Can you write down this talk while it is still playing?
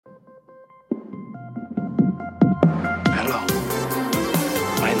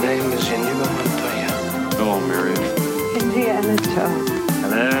tell.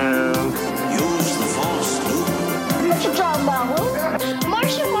 Hello. Use the force, Luke. Mr. John Marvel.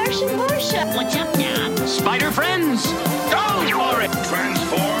 Marcia. What's up now? Spider friends, go for it.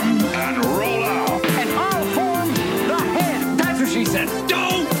 Transform and roll out. And I'll form the head. That's what she said.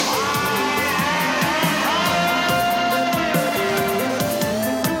 Don't!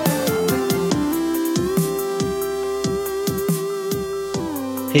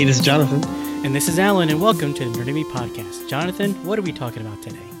 Hey, this is Jonathan. And this is Alan, and welcome to the Nerd Me Podcast. Jonathan, what are we talking about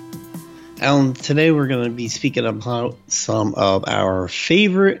today? Alan, today we're going to be speaking about some of our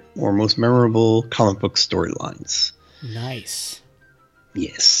favorite or most memorable comic book storylines. Nice.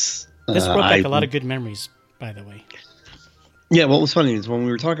 Yes. This brought back a lot of good memories, by the way. Yeah, what was funny is when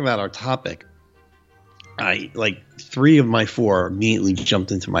we were talking about our topic, three of my four immediately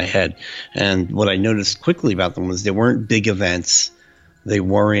jumped into my head. And what I noticed quickly about them was they weren't big events. They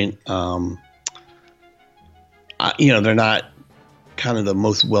weren't, they're not kind of the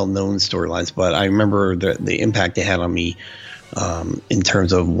most well-known storylines, but I remember the impact they had on me in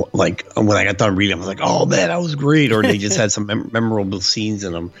terms of like when I got done reading, I was like, oh man, that was great. Or they just had some memorable scenes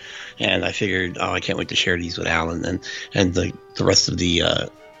in them. And I figured, I can't wait to share these with Alan and the rest of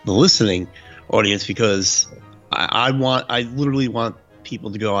the listening audience, because I literally want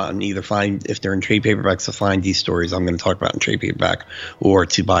people to go out and either find, if they're in trade paperbacks, to find these stories I'm going to talk about in trade paperback, or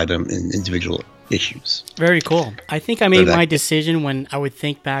to buy them in individual issues. Very cool. I think I made my decision when I would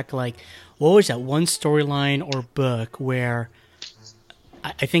think back, like, what was that one storyline or book where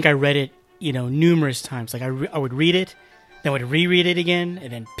I think I read it, numerous times. Like I would read it, then I would reread it again,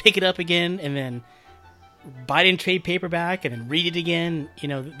 and then pick it up again, and then buy it in trade paperback, and then read it again.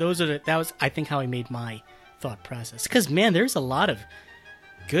 That was I think how I made my thought process. Because man, there's a lot of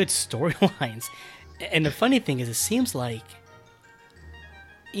good storylines, and the funny thing is, it seems like,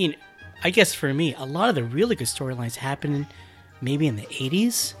 I guess for me, a lot of the really good storylines happened maybe in the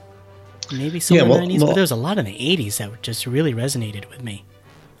 80s, maybe some in the 90s, but there was a lot in the 80s that just really resonated with me.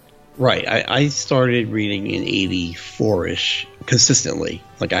 Right. I started reading in 84-ish consistently.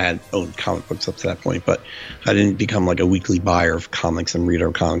 Like, I had owned comic books up to that point, but I didn't become like a weekly buyer of comics and reader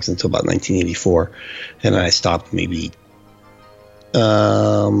of comics until about 1984. And then I stopped maybe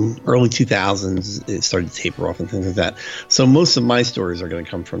early 2000s. It started to taper off and things like that. So most of my stories are going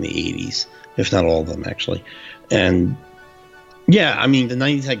to come from the 80s, if not all of them, actually. And yeah, I mean, the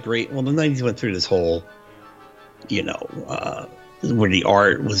 90s had the 90s went through this whole, where the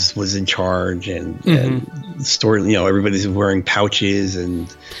art was in charge, and the story, everybody's wearing pouches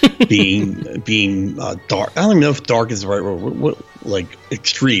and being dark. I don't even know if dark is the right word. What like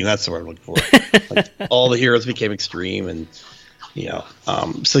extreme? That's the word I'm looking for. Like, all the heroes became extreme, and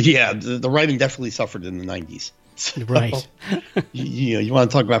so yeah, the writing definitely suffered in the 90s. So, right. you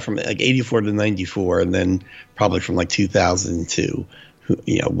want to talk about from like 84 to 94, and then probably from like 2002,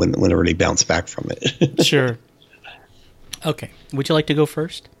 whenever they bounced back from it. Sure. Okay. Would you like to go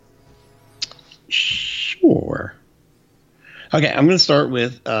first? Sure. Okay, I'm going to start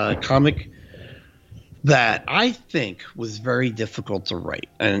with a comic that I think was very difficult to write.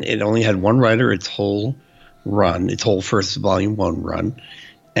 And it only had one writer its whole first volume 1 run.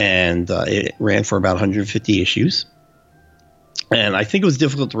 And it ran for about 150 issues. And I think it was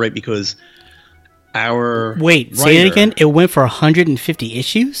difficult to write because our Wait, say it again? It went for 150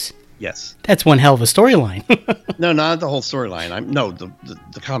 issues? Yes. That's one hell of a storyline. No, not the whole storyline.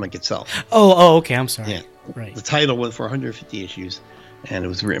 The comic itself. Oh, okay. I'm sorry. Yeah. Right. The title went for 150 issues, and it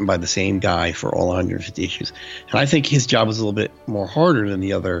was written by the same guy for all 150 issues. And I think his job was a little bit more harder than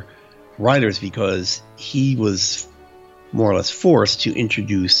the other writers, because he was more or less forced to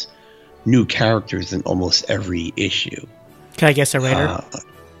introduce new characters in almost every issue. Can I guess a writer?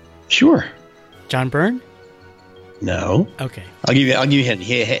 Sure. John Byrne? No. Okay. I'll give you a hint.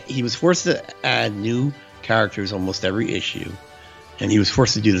 He was forced to add new characters almost every issue, and he was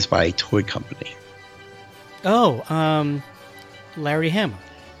forced to do this by a toy company. Oh, Larry Hama.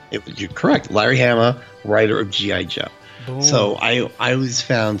 You're correct. Larry Hama, writer of G.I. Joe. Boom. So I always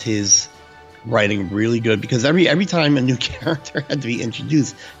found his writing really good, because every time a new character had to be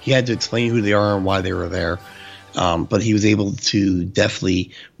introduced, he had to explain who they are and why they were there. But he was able to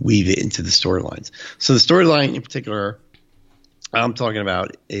definitely weave it into the storylines. So the storyline in particular I'm talking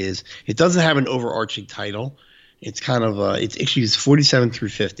about is, it doesn't have an overarching title. It's kind of it's issues 47 through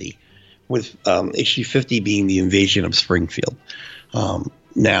 50, with issue 50 being the invasion of Springfield.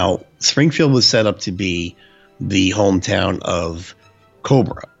 Now, Springfield was set up to be the hometown of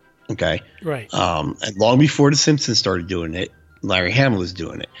Cobra. Okay. Right. And long before the Simpsons started doing it, Larry Hama was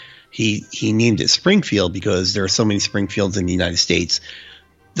doing it. He named it Springfield because there are so many Springfields in the United States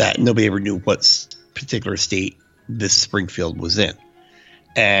that nobody ever knew what particular state this Springfield was in.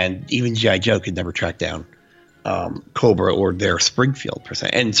 And even G.I. Joe could never track down Cobra or their Springfield per se.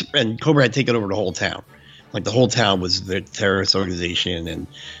 And Cobra had taken over the whole town. Like the whole town was their terrorist organization, and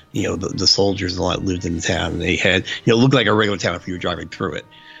the soldiers and all that lived in the town. And they had it looked like a regular town if you were driving through it,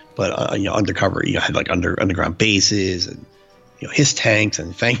 but undercover had like underground bases and his tanks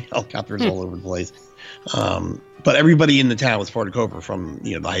and Fang helicopters all over the place. But everybody in the town was part of Cobra, from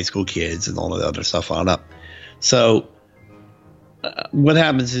the high school kids and all the other stuff on up. So what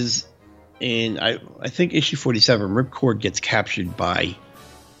happens is, in I think issue 47, Ripcord gets captured by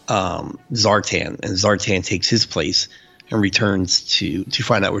Zartan, and Zartan takes his place and returns to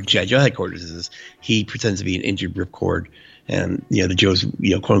find out where G.I. Joe headquarters is. He pretends to be an injured Ripcord, and the Joes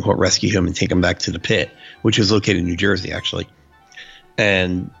quote unquote rescue him and take him back to the pit, which is located in New Jersey actually.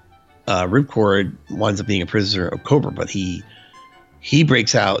 And Ripcord winds up being a prisoner of Cobra, but he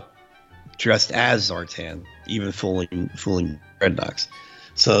breaks out dressed as Zartan, even fooling Dreadnoks.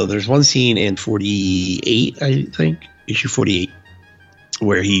 So there's one scene in 48, I think, issue 48,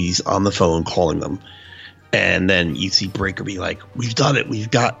 where he's on the phone calling them, and then you see Breaker be like, "We've done it.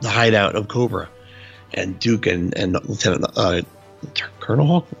 We've got the hideout of Cobra." And Duke and Lieutenant Colonel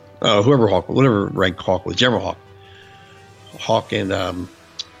Hawk, whoever Hawk, whatever rank Hawk was, General Hawk and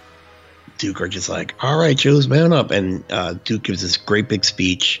Duke are just like, "All right, Joe's man up." And Duke gives this great big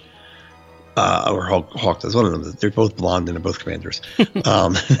speech, or Hawk does, one of them. They're both blonde and they're both commanders.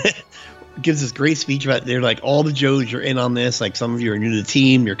 Gives this great speech about, they're like, all the Joes, you're in on this. Like, some of you are new to the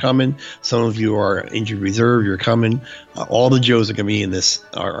team, you're coming. Some of you are injured reserve, you're coming. All the Joes are going to be in this.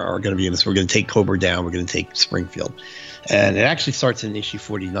 Are going to be in this. We're going to take Cobra down. We're going to take Springfield, and it actually starts in issue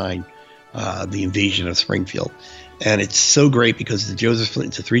 49, the invasion of Springfield, and it's so great because the Joes are split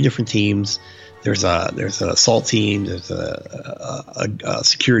into 3 different teams. There's an assault team, there's a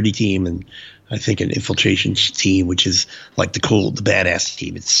security team, and I think an infiltration team, which is like the badass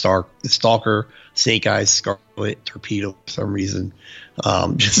team. It's Stalker, Snake Eyes, Scarlet, Torpedo for some reason.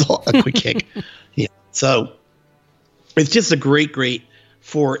 Just a quick kick. Yeah. So it's just a great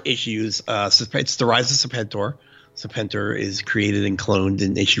 4 issues. It's the rise of Serpentor. Serpentor is created and cloned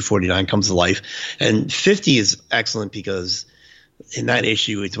in issue 49, comes to life. And 50 is excellent because in that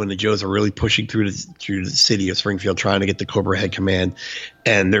issue, it's when the Joes are really pushing through the city of Springfield, trying to get the Cobra head command,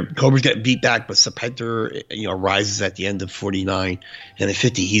 and their Cobras get beat back. But Serpentor, rises at the end of 49, and in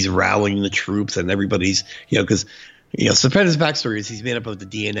 50, he's rallying the troops and everybody's, because Serpentor's backstory is he's made up of the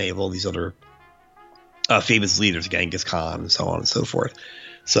DNA of all these other famous leaders, Genghis Khan, and so on and so forth.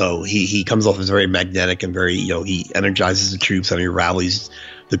 So he comes off as very magnetic and very, he energizes the troops and he rallies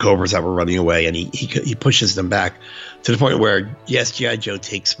the Cobras that were running away, and he pushes them back to the point where, yes, G.I. Joe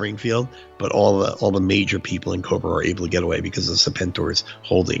takes Springfield, but all the major people in Cobra are able to get away because of Serpentor's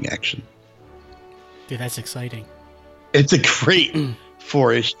holding action. Dude, that's exciting. It's a great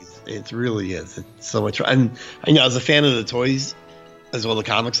 4 issues. It really is. It's so much fun. And as a fan of the toys as well, the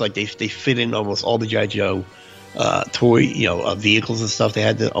comics, like they fit in almost all the G.I. Joe toy, vehicles and stuff. They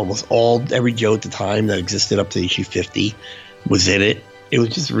had every Joe at the time that existed up to issue 50 was in it. It was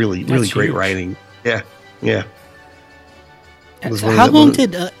just really great writing. Yeah. How long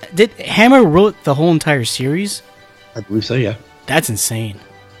did Hammer wrote the whole entire series? I believe so. Yeah, that's insane.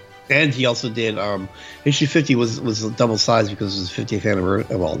 And he also did issue 50 was double sized because it was the 50th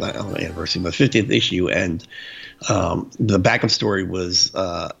anniversary. Well, not anniversary, but 50th issue, and the backup story was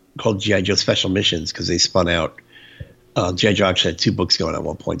called G.I. Joe Special Missions because they spun out. G.I. Joe actually had 2 books going at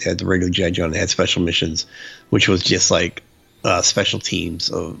one point. They had the regular G.I. Joe and they had Special Missions, which was just like special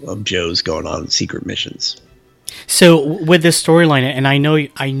teams of Joes going on secret missions. So with this storyline, and I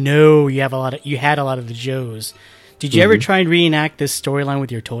know you had a lot of the Joes. Did you ever try and reenact this storyline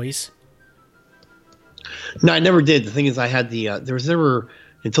with your toys? No, I never did. The thing is, I had there was never,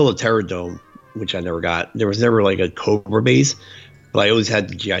 until the Terror Dome, which I never got, there was never like a Cobra base, but I always had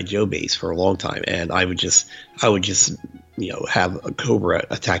the G.I. Joe base for a long time, and I would just have a Cobra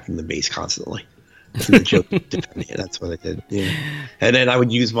attacking the base constantly. And the Joe defending it. That's what I did. Yeah. And then I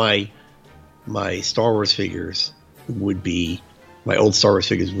would use my Star Wars figures would be, my old Star Wars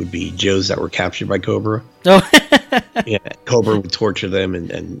figures would be Joes that were captured by Cobra. Oh. Yeah, Cobra would torture them,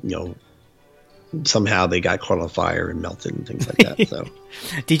 and somehow they got caught on fire and melted and things like that. So,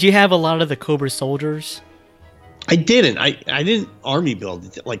 did you have a lot of the Cobra soldiers? I didn't. I didn't army build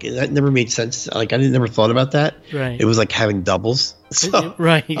it. Like, that never made sense. Like, I never thought about that. Right. It was like having doubles. So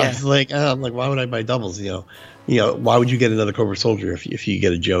right. Yeah. I was like, why would I buy doubles? Why would you get another Cobra soldier if you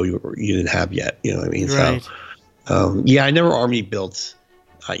get a Joe you didn't have yet? You know what I mean? Right. So, I never army built.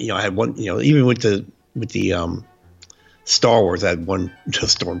 I had one. Even with the Star Wars, I had one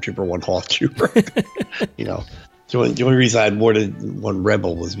Stormtrooper, one Hawk Trooper. The only reason I had more than one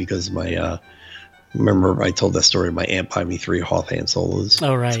Rebel was because my remember I told that story of my aunt buying me 3 Hawthorne solos.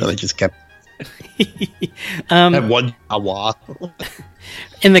 Oh, right. So I just kept had one Jawa.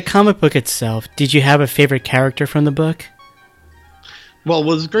 In the comic book itself, did you have a favorite character from the book? Well,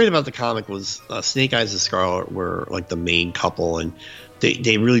 what was great about the comic was Snake Eyes and Scarlet were like the main couple, and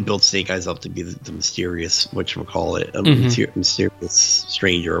they really built Snake Eyes up to be the mysterious, whatchamacallit, mysterious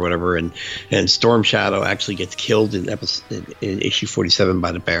stranger or whatever. And Storm Shadow actually gets killed in issue 47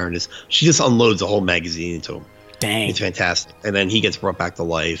 by the Baroness. She just unloads a whole magazine into him. Dang. It's fantastic. And then he gets brought back to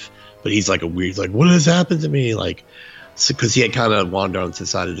life, but he's like what has happened to me? Like, because he had kind of wandered onto the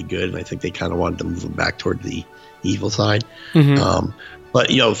side of the good, and I think they kind of wanted to move him back toward the evil side. But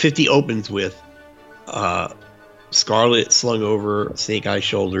 50 opens with Scarlet slung over Snake Eye's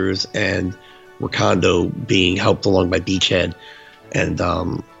shoulders and Wakando being helped along by Beachhead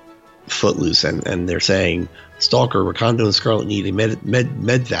and Footloose, and they're saying, Stalker, Wakando and Scarlet need a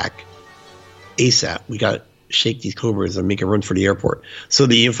medvac ASAP. We got to shake these Cobras and make a run for the airport. So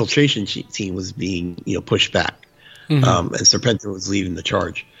the infiltration team was being pushed back, and Serpentor was leading the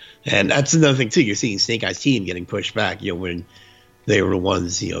charge. And that's another thing too. You're seeing Snake Eyes' team getting pushed back, when they were the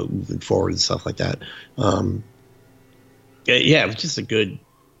ones, moving forward and stuff like that. It was just a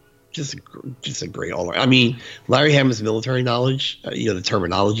great all. I mean, Larry Hammond's military knowledge, the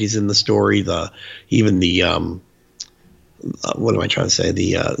terminologies in the story, what am I trying to say?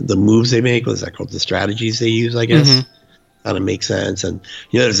 The moves they make, what is that called? The strategies they use, I guess, kind of make sense. And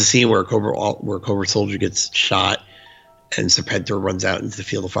there's a scene where a Cobra soldier gets shot, and Serpentor runs out into the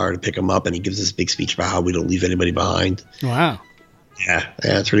field of fire to pick him up, and he gives this big speech about how we don't leave anybody behind. Wow. Yeah,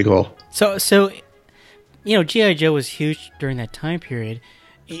 it's pretty cool. So G.I. Joe was huge during that time period,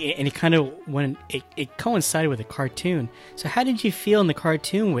 and it kind of it coincided with a cartoon. So how did you feel in the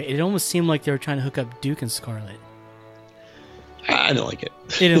cartoon? It almost seemed like they were trying to hook up Duke and Scarlet. I didn't like it.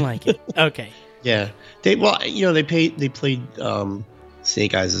 They didn't like it. Okay. Yeah. They played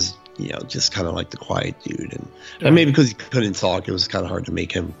Snake Eyes as just kind of like the quiet dude, and maybe because he couldn't talk, it was kind of hard to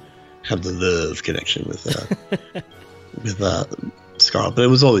make him have the love connection with Scarlet. But it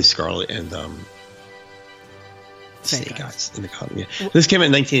was always Scarlet and Snake Eyes in the comic. Yeah. This came out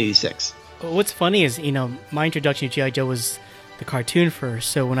in 1986. What's funny is my introduction to G.I. Joe was the cartoon first.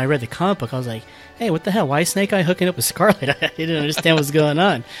 So when I read the comic book, I was like, hey, what the hell? Why is Snake Eye hooking up with Scarlet? I didn't understand what's going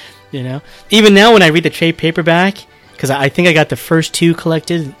on. Even now when I read the trade paperback, because I think I got the first 2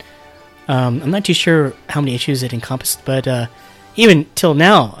 collected. I'm not too sure how many issues it encompassed, but even till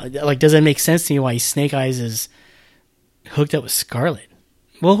now, does it make sense to me why Snake Eyes is hooked up with Scarlet?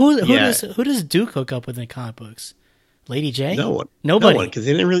 Well, who does Duke hook up with in the comic books? Lady J? No one. Nobody. No one, because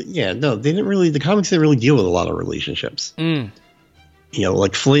they didn't really. Yeah, no, they didn't really. The comics didn't really deal with a lot of relationships.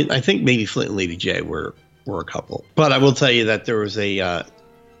 Like Flint. I think maybe Flint and Lady J were a couple. But I will tell you that there was a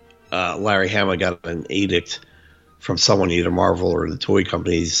Larry Hama got an edict from someone, either Marvel or the toy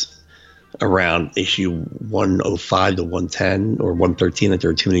companies, around issue 105 to 110 or 113, that there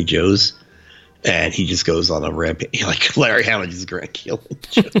were too many Joes, and he just goes on a rampage. Like Larry Hama just killing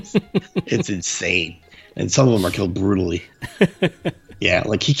Joes. It's insane, and some of them are killed brutally. Yeah,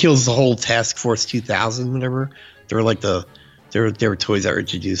 like he kills the whole Task Force 2000, whatever. They were like there were toys that were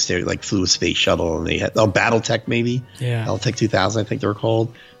introduced. They flew a space shuttle, and they had BattleTech maybe. Yeah, BattleTech 2000, I think they were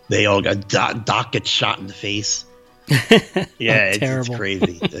called. They all got Doc gets shot in the face. Yeah, it's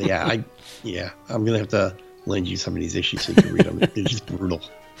crazy. I'm gonna have to lend you some of these issues so you can read them. They're just brutal.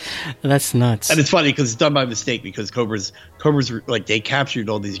 That's nuts. And it's funny because it's done by mistake, because Cobra's like, they captured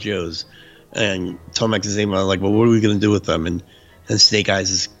all these Joes, and Tomax is saying, like, well, what are we gonna do with them? And Snake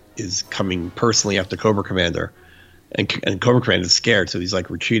Eyes is coming personally after Cobra Commander, and Cobra Commander is scared, so he's like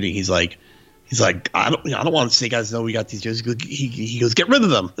retreating. He's like, I don't want Snake Eyes to know we got these Joes. He goes, get rid of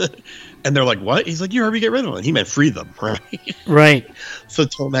them. And they're like, what? He's like, you heard me, get rid of them. And he meant free them, right? Right. So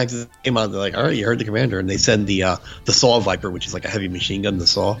Tomax came on. They're like, all right, you heard the commander. And they send the Saw Viper, which is like a heavy machine gun, the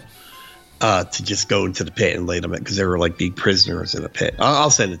Saw, to just go into the pit and lay them in, because they were like big prisoners in a pit. I'll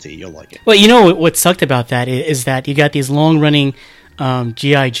send it to you. You'll like it. Well, what sucked about that is that you got these long-running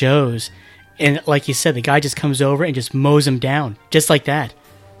G.I. Joes, and like you said, the guy just comes over and just mows them down, just like that.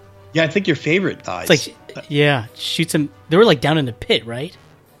 Yeah, I think your favorite dies. It's like, shoots him. They were like down in the pit, right?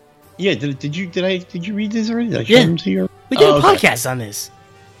 Yeah. Did you read this already? Did I show them to you? We did a podcast on this.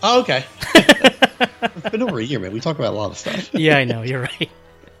 Oh, okay. It's been over a year, man. We talk about a lot of stuff. Yeah, I know. You're right.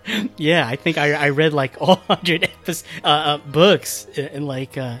 Yeah, I think I read like all 100 books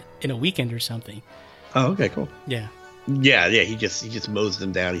in a weekend or something. Oh, okay, cool. Yeah. Yeah. He just mows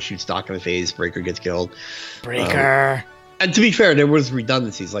them down. He shoots Doc in the face. Breaker gets killed. Breaker. And to be fair, there was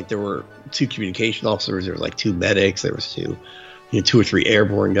redundancies. Like there were 2 communication officers, there were like 2 medics, there was 2 or 3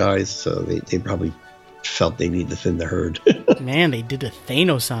 airborne guys. So they probably felt they needed to thin the herd. Man, they did a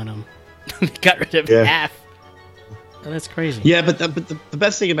Thanos on them. They got rid of half. Oh, that's crazy. Yeah, but the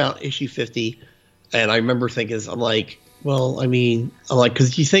best thing about issue 50, and I remember thinking, is because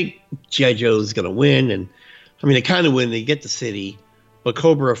you think G.I. Joe's going to win, and I mean, they kind of win. They get the city, but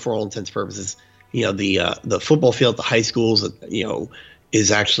Cobra, for all intents and purposes, the football field at the high schools,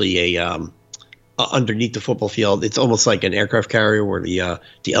 is actually underneath the football field. It's almost like an aircraft carrier where the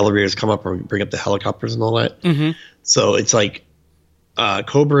elevators come up and bring up the helicopters and all that. Mm-hmm. So it's like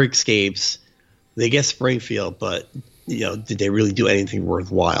Cobra escapes. They get Springfield, but did they really do anything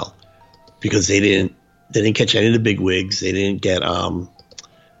worthwhile? Because they didn't catch any of the big wigs. They didn't get a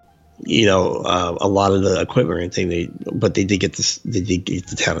lot of the equipment or anything. But they did get this. They did get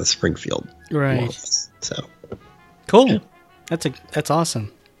the town of Springfield. Right. So cool. Yeah. That's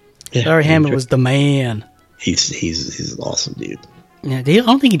awesome. Yeah, Larry Hammond was the man. He's an awesome dude. Yeah, I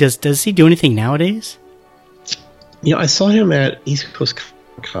don't think he does. Does he do anything nowadays? I saw him at East Coast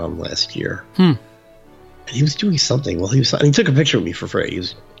Con last year. And he was doing something. Well, he took a picture of me for free. He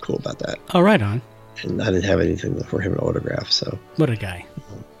was cool about that. Oh, right on. And I didn't have anything for him to autograph. So what a guy.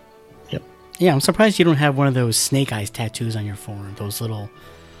 Yep. Yeah, I'm surprised you don't have one of those snake eyes tattoos on your forearm. Those little,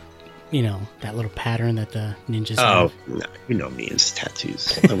 that little pattern that the ninjas have. Oh, no, you know me, it's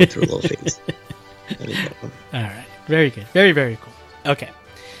tattoos. I went through a little phase. All right. Very good. Very, very cool. Okay.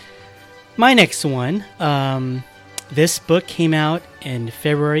 My next one, this book came out in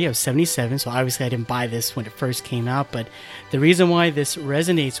February of 1977, so obviously I didn't buy this when it first came out, but the reason why this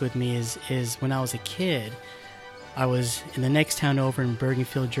resonates with me is when I was a kid, I was in the next town over in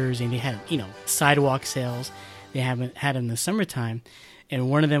Bergenfield, Jersey, and they had, sidewalk sales. They had in the summertime, and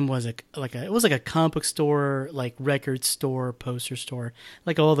one of them was it was like a comic book store, like record store, poster store,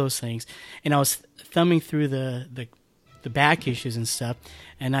 like all those things. And I was thumbing through the back issues and stuff,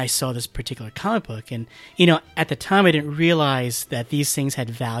 and I saw this particular comic book, and at the time I didn't realize that these things had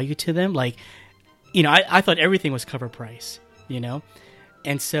value to them. Like, I thought everything was cover price,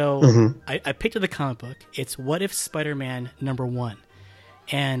 and so I picked up the comic book. It's What If Spider-Man #1,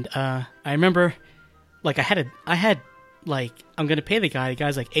 and I remember, like, I had like, I'm gonna pay the guy. The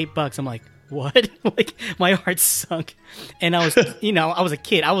guy's like $8. I'm like, what? Like, my heart sunk, and I was, I was a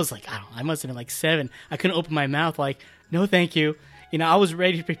kid. I was like, I must have been like 7. I couldn't open my mouth. Like, no, thank you. I was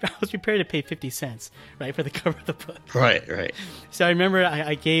prepared to pay 50 cents, right, for the cover of the book. Right. So I remember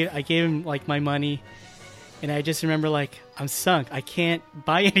I gave him like my money, and I just remember, like, I'm sunk. I can't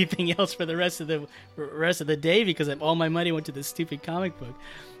buy anything else for the rest of the day because all my money went to this stupid comic book.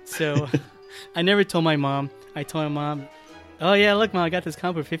 So I never told my mom. I told my mom, "Oh yeah, look, Mom, I got this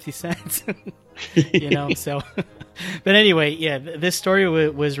comic book for 50 cents." So. But anyway, yeah, this story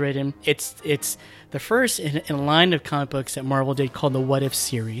was written. It's the first in a line of comic books that Marvel did called the What If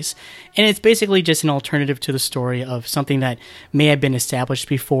series. And it's basically just an alternative to the story of something that may have been established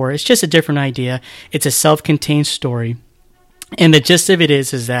before. It's just a different idea. It's a self-contained story. And the gist of it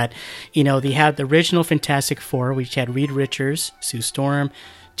is that, they had the original Fantastic Four, which had Reed Richards, Sue Storm,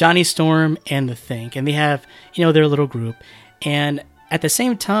 Johnny Storm, and The Thing. And they have, their little group. And at the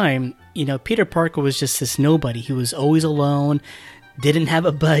same time, Peter Parker was just this nobody. He was always alone, didn't have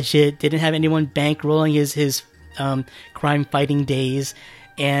a budget, didn't have anyone bankrolling his crime-fighting days.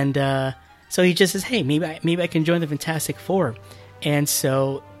 And so he just says, hey, maybe I can join the Fantastic Four. And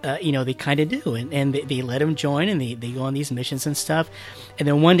so, they kind of do. And they let him join, and they go on these missions and stuff. And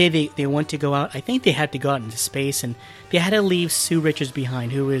then one day they want to go out. I think they had to go out into space, and they had to leave Sue Richards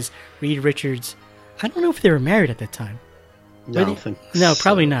behind, who is Reed Richards. I don't know if they were married at that time. No,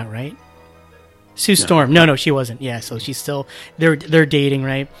 probably not, right? Sue Storm. No, she wasn't. Yeah, so she's still they're dating,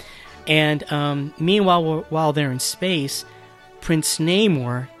 right? And meanwhile, while they're in space, Prince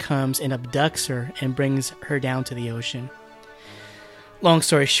Namor comes and abducts her and brings her down to the ocean. Long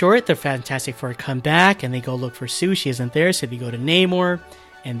story short, the Fantastic Four come back and they go look for Sue. She isn't there, so they go to Namor,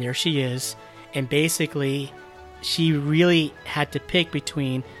 and there she is. And basically, she really had to pick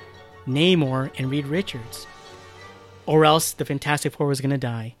between Namor and Reed Richards, or else the Fantastic Four was going to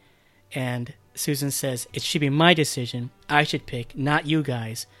die. And Susan says, it should be my decision. I should pick, not you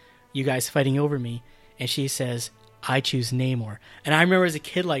guys. You guys fighting over me. And she says, I choose Namor. And I remember as a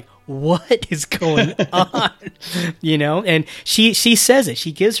kid, like, what is going on? And she says it.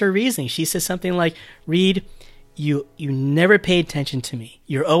 She gives her reasoning. She says something like, Reed, you never pay attention to me.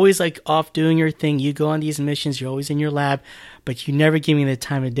 You're always, like, off doing your thing. You go on these missions. You're always in your lab. but you never give me the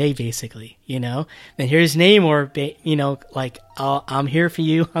time of day, basically, you know? Then here's Namor, you know, like, I'm here for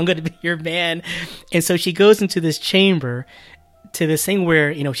you. I'm going to be your man. And so she goes into this chamber to this thing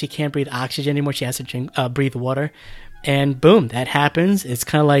where, you know, she can't breathe oxygen anymore. She has to drink, breathe water. And boom, that happens. It's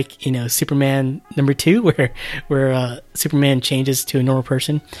kind of like, you know, Superman #2, where Superman changes to a normal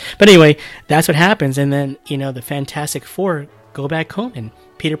person. But anyway, that's what happens. And then, you know, the Fantastic Four go back home, and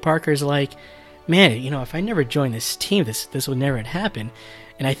Peter Parker's like, man, you know, if I never joined this team, this would never have happened.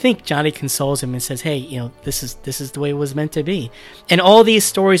 And I think Johnny consoles him and says, hey, you know, this is the way it was meant to be. And all these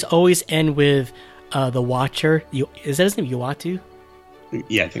stories always end with the Watcher. Is that his name, Uatu?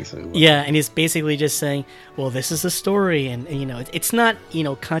 Yeah, I think so. Yeah, and he's basically just saying, well, this is the story, and you know, it's not, you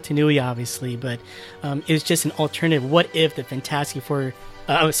know, continuity, obviously, but it's just an alternative. What if the Fantastic Four,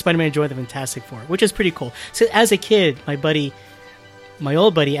 Spider-Man joined the Fantastic Four, which is pretty cool. So as a kid, my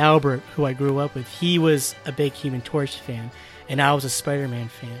old buddy Albert, who I grew up with, he was a big Human Torch fan, and I was a Spider-Man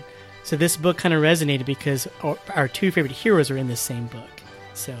fan. So this book kind of resonated because our two favorite heroes are in this same book.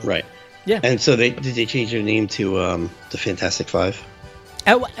 So right, yeah. And so did they change their name to the Fantastic Five?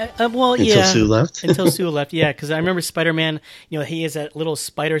 Well, Until yeah. Sue left? Until Sue left, yeah. Because I remember Spider-Man, you know, he has that little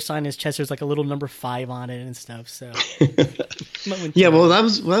spider sign in his chest. There's like a little number 5 on it and stuff. So, yeah, well, that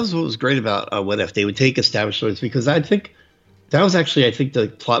was what was great about What If. They would take established stories, because I think that was actually, the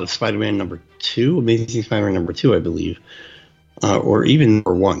plot of Spider-Man #2, Amazing Spider-Man #2, I believe. Or even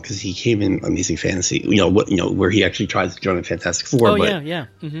 #1, because he came in Amazing Fantasy, where he actually tried to join the Fantastic Four. Oh, but yeah.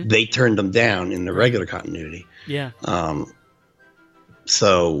 Mm-hmm. They turned him down in the regular continuity. Yeah.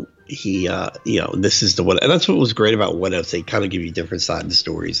 So he, this is and that's what was great about What If. They kind of give you different sides of the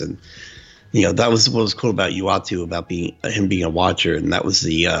stories, and that was what was cool about Uatu, about him being a Watcher, and that was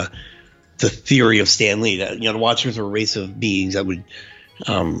the theory of Stan Lee, that the Watchers were a race of beings that would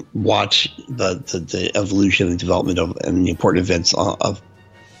watch the evolution and development of and the important events of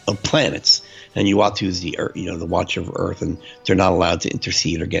planets, and Uatu is the Watcher of Earth, and they're not allowed to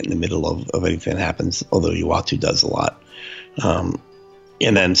intercede or get in the middle of anything that happens, although Uatu does a lot.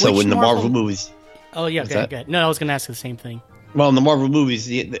 And then, so in the Marvel movies... Oh, yeah, okay. No, I was going to ask the same thing. Well, in the Marvel movies,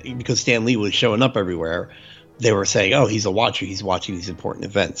 because Stan Lee was showing up everywhere, they were saying, oh, he's a Watcher. He's watching these important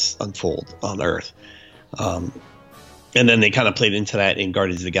events unfold on Earth. And then they kind of played into that in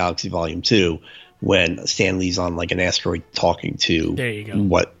Guardians of the Galaxy Volume 2, when Stan Lee's on like an asteroid talking to there you go.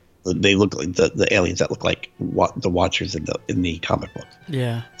 What they look like, the aliens that look like the Watchers in the comic book.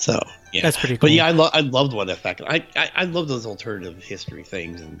 Yeah. So... yeah, that's pretty cool. But yeah, I loved What If back. I love those alternative history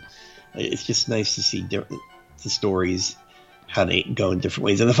things, and it's just nice to see the stories, how they go in different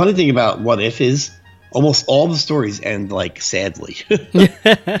ways. And the funny thing about What If is almost all the stories end like sadly.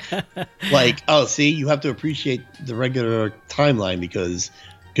 Like, oh, see, you have to appreciate the regular timeline because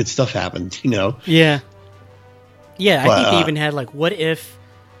good stuff happened. Yeah. Yeah, I think they even had like, what if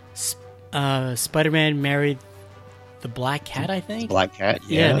Spider-Man married the Black Cat, I think. Black Cat,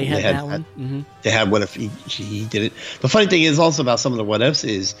 yeah. They had that one. Mm-hmm. They had What If he did it. The funny thing is also about some of the What Ifs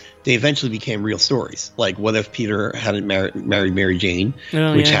is they eventually became real stories. Like, what if Peter hadn't married Mary Jane,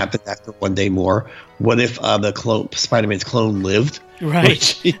 which happened after One Day More? What if Spider-Man's clone lived? Right.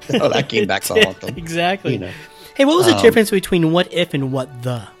 Which, that came back to haunt them. Exactly. Hey, what was the difference between What If and What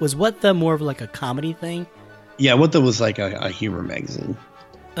The? Was What The more of like a comedy thing? Yeah, What The was like a humor magazine.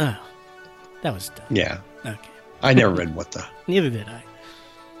 Oh, that was dumb. Yeah. Okay. I never read What The. Neither did I.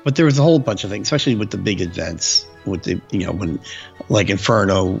 But there was a whole bunch of things, especially with the big events. With the when like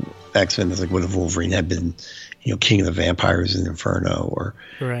Inferno, X-Men is like, what if Wolverine had been King of the Vampires in Inferno, or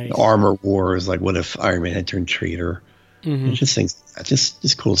Armor Wars, like what if Iron Man had turned traitor. Mm-hmm. Just things like that.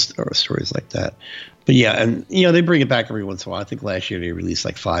 Just cool stories like that. But yeah, and they bring it back every once in a while. I think last year they released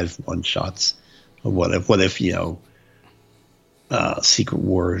like 5 one-shots of what if Secret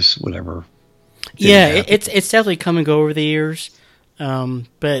Wars, whatever. Yeah, it's definitely come and go over the years,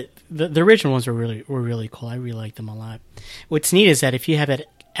 but the original ones were really cool. I really like them a lot. What's neat is that if you have that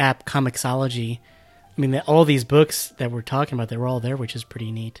app Comixology, I mean, all these books that we're talking about, they were all there, which is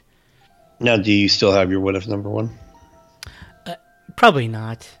pretty neat. Now, do you still have your What If #1? Probably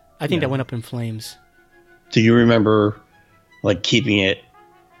not. I think that went up in flames. Do you remember, like, keeping it?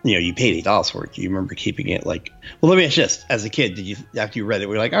 You paid $8 for it. Do you remember keeping it? Like, well, let me ask you this: as a kid, did you, after you read it,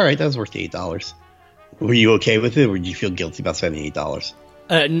 were you like, all right, that was worth $8? Were you okay with it, or did you feel guilty about spending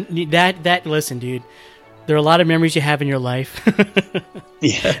 $8? Listen, dude, there are a lot of memories you have in your life.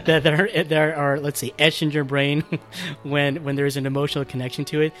 Yeah, that are, let's say, etched in your brain when there's an emotional connection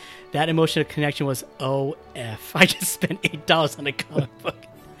to it. That emotional connection was OF. I just spent $8 on a comic book,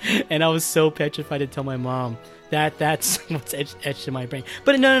 and I was so petrified to tell my mom That's what's etched in my brain.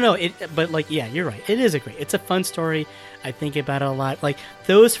 But no. But like, yeah, you're right. It is it's a fun story. I think about it a lot. Like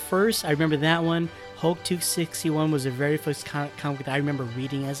those first, I remember that one. Hulk 261 was the very first comic that I remember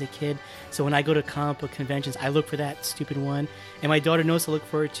reading as a kid. So when I go to comic book conventions, I look for that stupid one. And my daughter knows to look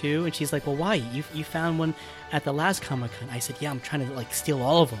for it too. And she's like, well, why? You found one at the last Comic-Con. I said, yeah, I'm trying to like steal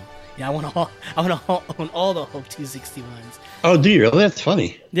all of them. Yeah, I want to own all the Hulk 261s. Oh, do you really? That's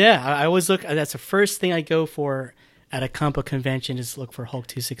funny. Yeah, I always look. That's the first thing I go for at a comic book convention is look for Hulk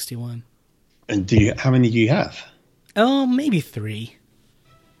 261. And how many do you have? Oh, maybe 3.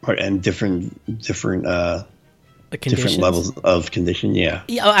 And different levels of condition. Yeah.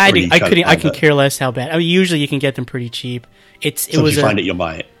 Yeah, I can care less how bad. I mean, usually you can get them pretty cheap. If you find it, you'll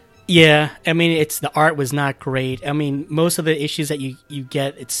buy it. Yeah, I mean, the art was not great. I mean, most of the issues that you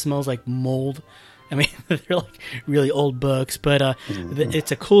get, it smells like mold. I mean, they're like really old books, but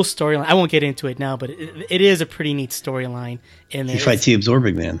it's a cool storyline. I won't get into it now, but it is a pretty neat storyline. In there. He fights the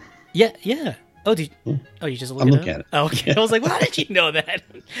Absorbing Man. Yeah. Oh, you just looked looking at it. Oh, okay. I was like, well, how did you know that?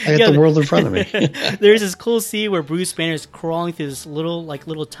 I got the world in front of me. There's this cool scene where Bruce Banner is crawling through this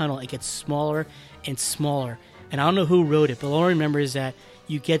little tunnel. It gets smaller and smaller, and I don't know who wrote it, but all I remember is that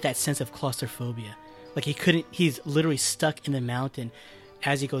you get that sense of claustrophobia. Like he's literally stuck in the mountain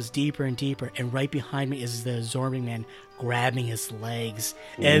as he goes deeper and deeper, and right behind me is the Absorbing Man grabbing his legs,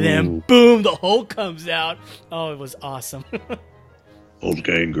 and then boom, the Hulk comes out. Oh, it was awesome. Hulk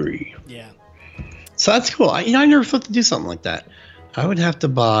angry. Yeah. So that's cool. I never thought to do something like that. I would have to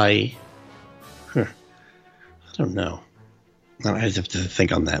buy. I don't know. I have to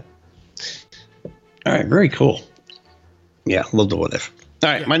think on that. All right, very cool. Yeah, love the What If.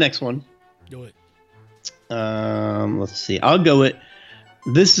 All right, my next one. Do it. Let's see. I'll go with.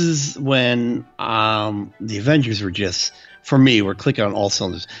 This is when the Avengers were just, for me, we're clicking on all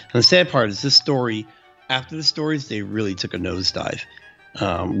cylinders. And the sad part is this story. After the stories, they really took a nosedive.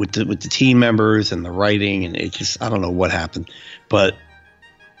 With the team members and the writing, and it just, I don't know what happened, but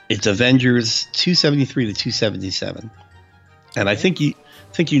it's Avengers 273 to 277, and I think you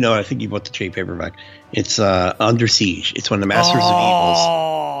bought the trade paperback. It's Under Siege. It's when the Masters of Evils.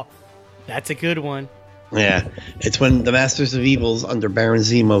 Oh, that's a good one. Yeah, it's when the Masters of Evils under Baron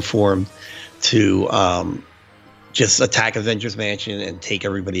Zemo formed to just attack Avengers Mansion and take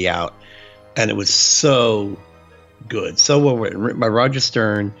everybody out, and it was so good, so well written by Roger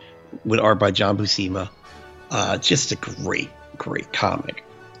Stern with art by John Buscema. Just a great comic.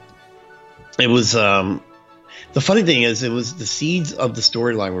 It was the funny thing is, it was the seeds of the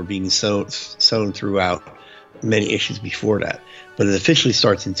storyline were being sown throughout many issues before that, but it officially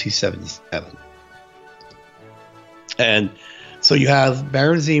starts in 277. And so you have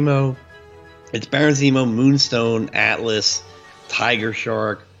Baron Zemo. It's Baron Zemo, Moonstone, Atlas, Tiger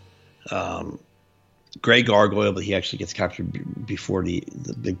Shark, Grey Gargoyle, but he actually gets captured before the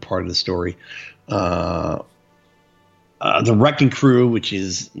big part of the story. The Wrecking Crew, which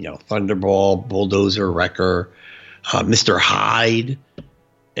is Thunderball, Bulldozer, Wrecker, Mr. Hyde.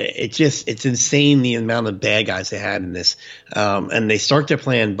 It's insane the amount of bad guys they had in this. And they start their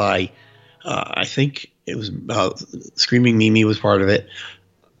plan by, I think it was Screaming Mimi was part of it.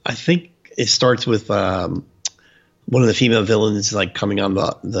 I think it starts with one of the female villains like coming on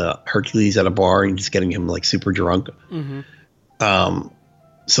the Hercules at a bar and just getting him like super drunk. Mm-hmm.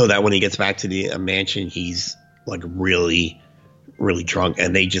 So that when he gets back to the mansion, he's like really, really drunk,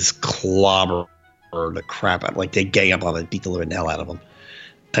 and they just clobber the crap out. Like they gang up on him, beat the living hell out of him,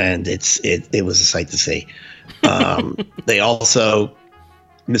 and it was a sight to see. They also,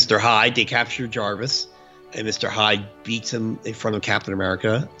 Mr. Hyde, they capture Jarvis, and Mr. Hyde beats him in front of Captain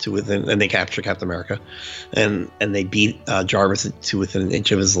America and they capture Captain America, and they beat Jarvis to within an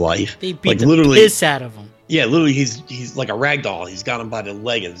inch of his life. They beat the piss out of him. Yeah, literally, he's like a rag doll. He's got him by the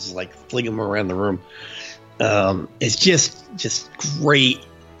leg and just like flinging him around the room. It's just great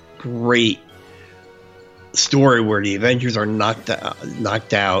story where the Avengers are knocked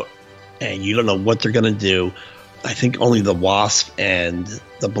out, and you don't know what they're gonna do. I think only the Wasp and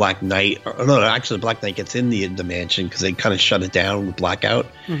the Black Knight. Actually, the Black Knight gets in the mansion because they kind of shut it down with Blackout.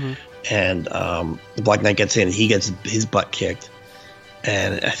 Mm-hmm. And the Black Knight gets in, and he gets his butt kicked.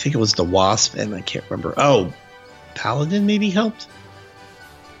 And I think it was the Wasp, and I can't remember. Oh, Paladin maybe helped.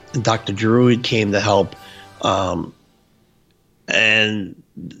 And Dr. Druid came to help. And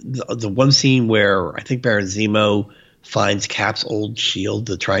the one scene where I think Baron Zemo finds Cap's old shield,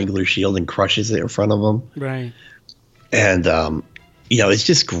 the triangular shield, and crushes it in front of him. Right. And, it's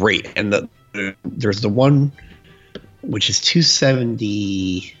just great. And there's the one which is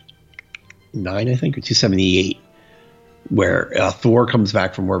 279, I think, or 278, where Thor comes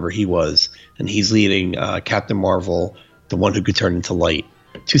back from wherever he was, and he's leading Captain Marvel, the one who could turn into light.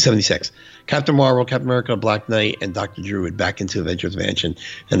 276. Captain Marvel, Captain America, Black Knight, and Dr. Druid back into Avengers Mansion.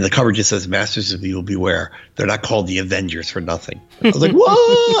 And the cover just says, Masters of Evil beware. They're not called the Avengers for nothing. I was like,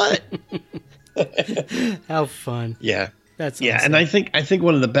 what? How fun. Yeah. That's awesome. Yeah, and I think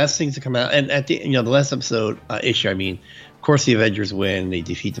one of the best things to come out, and at the the last episode issue, I mean, of course the Avengers win, they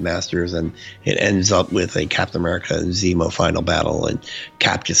defeat the Masters, and it ends up with a Captain America and Zemo final battle, and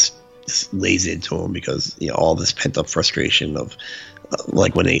Cap just lays into him because all this pent up frustration of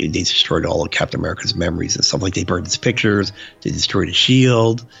like when they destroyed all of Captain America's memories and stuff, like they burned his pictures, they destroyed his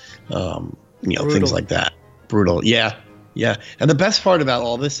shield, things like that. Brutal, yeah. And the best part about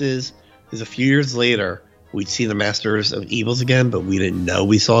all this is a few years later, we'd see the Masters of Evils again, but we didn't know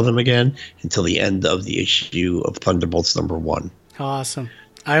we saw them again until the end of the issue of Thunderbolts #1. Awesome.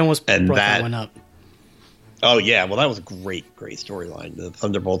 I almost brought that one up. Oh, yeah. Well, that was a great storyline. The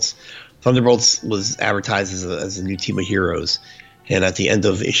Thunderbolts was advertised as a new team of heroes. And at the end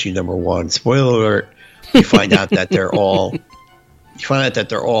of issue #1, spoiler alert, you find out that they're all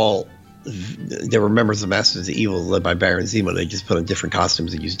they were members of Masters of Evil led by Baron Zemo. They just put on different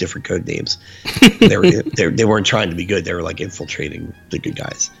costumes and used different code names. They weren't trying to be good. They were like infiltrating the good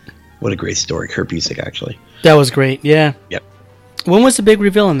guys. What a great story. Kurt Busiek, actually. That was great. Yeah. Yep. When was the big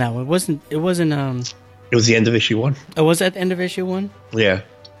reveal in that one? It wasn't It was the end of issue 1. Oh, was that the end of issue 1? Yeah.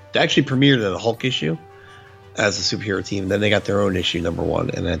 They actually premiered in a Hulk issue as a superhero team. Then they got their own issue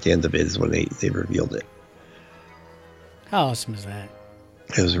 #1, and at the end of it is when they revealed it. How awesome is that?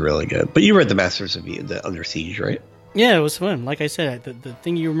 It was really good. But you read the Masters of the Under Siege, right? Yeah, it was fun. Like I said, the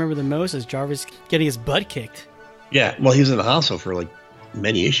thing you remember the most is Jarvis getting his butt kicked. Yeah, well, he was in the hospital for like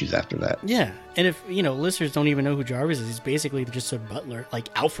many issues after that. Yeah, and if listeners don't even know who Jarvis is, he's basically just a butler, like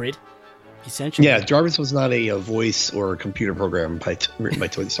Alfred, essentially. Yeah, Jarvis was not a voice or a computer program written by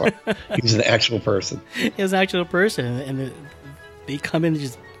Tony Stark. He was an actual person. He was an actual person, and they come in and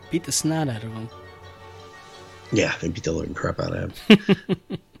just beat the snot out of him. Yeah, they beat the living crap out of him.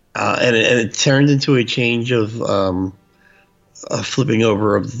 And it turned into a change of a flipping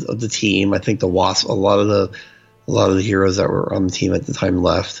over of the team. I think the Wasp, a lot of the heroes that were on the team at the time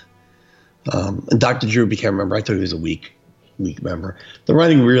left. And Dr. Drew became a member. I thought he was a weak member. The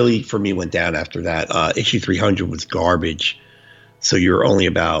writing really, for me, went down after that. Issue 300 was garbage. So you're only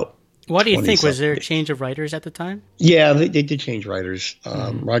about... What do you think? Was there a change of writers at the time? Yeah, they did change writers.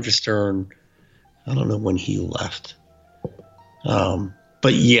 Roger Stern, I don't know when he left.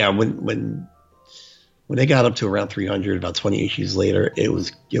 But yeah, when they got up to around 300, about 20 issues later, it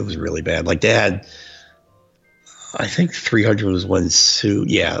was really bad. Like they had, I think 300 was when Sue.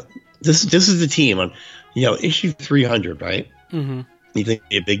 Yeah, this is the team on, issue 300, right? Mm-hmm. You think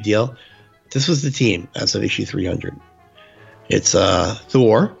it'd be a big deal? This was the team as of issue 300. It's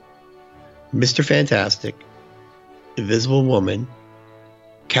Thor, Mr. Fantastic, Invisible Woman,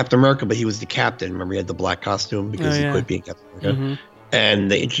 Captain America, but he was the captain. Remember, he had the black costume because he quit being Captain America. Mm-hmm.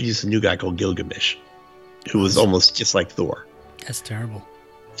 And they introduced a new guy called Gilgamesh, who was almost just like Thor. That's terrible.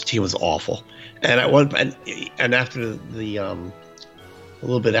 His team was awful. And at one and after the a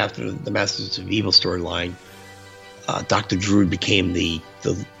little bit after the Masters of Evil storyline, Dr. Druid became the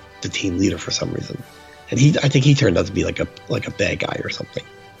team leader for some reason, and I think he turned out to be like a bad guy or something.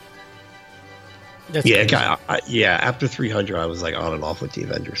 That's crazy. After 300, I was like on and off with the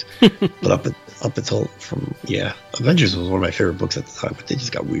Avengers, but up until Avengers was one of my favorite books at the time, but they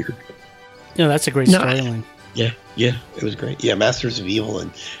just got weird. That's a great storyline. Yeah, it was great. Yeah, Masters of Evil,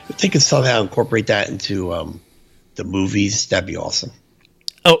 and if they could somehow incorporate that into the movies, that'd be awesome.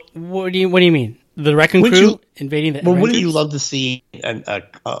 Oh, what do you mean? The Wrecking Crew invading the Avengers? Well, wouldn't you love to see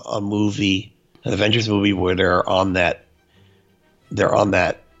a movie, an Avengers movie, where they're on that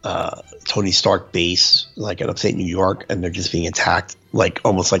Tony Stark base, like in upstate New York, and they're just being attacked, like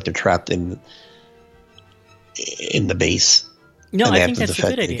almost like they're trapped in the base. No, I think that's a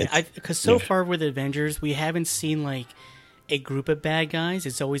good idea. Because so far with Avengers, we haven't seen like a group of bad guys.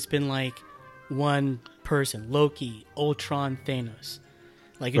 It's always been like one person: Loki, Ultron, Thanos.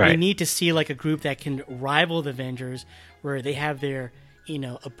 Like we need to see like a group that can rival the Avengers, where they have their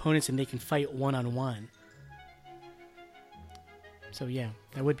opponents and they can fight one-on-one. So yeah,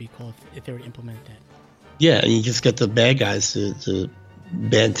 that would be cool if they were to implement that. Yeah, and you just get the bad guys to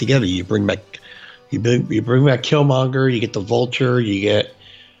band together. You bring back Killmonger. You get the Vulture. You get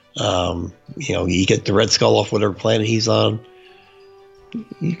you get the Red Skull off whatever planet he's on.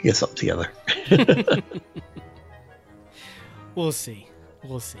 You can get something together. We'll see.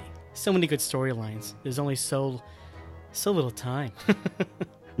 So many good storylines. There's only so little time.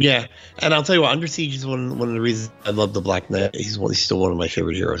 Yeah, and I'll tell you what, Under Siege is one of the reasons I love the Black Knight. He's still one of my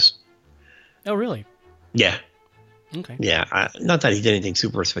favorite heroes. Oh, really? Yeah. Okay. Yeah. Not that he did anything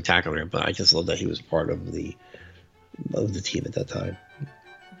super spectacular, but I just love that he was part of the team at that time.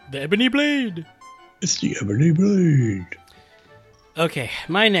 The Ebony Blade. It's the Ebony Blade. Okay,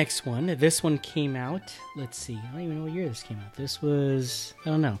 my next one. This one came out. Let's see. I don't even know what year this came out. This was... I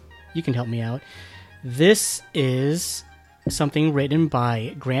don't know. You can help me out. This is something written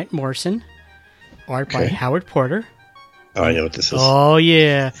by Grant Morrison. Art by Howard Porter. Oh, I know what this is. Oh,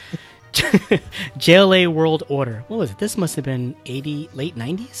 yeah. JLA World Order. What was it? This must have been late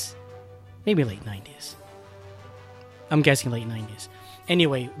 90s? Maybe late 90s. I'm guessing late 90s.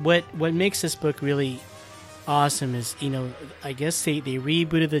 Anyway, what makes this book really awesome is, I guess they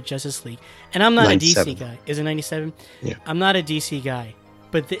rebooted the Justice League. And I'm not 97. A DC guy. Is it 97? Yeah. I'm not a DC guy.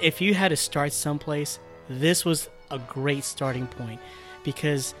 But if you had to start someplace, this was a great starting point.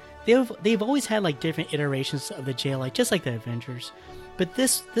 Because they've always had like different iterations of the JLA, just like the Avengers. But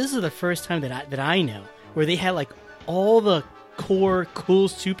this is the first time that I know where they had like all the core cool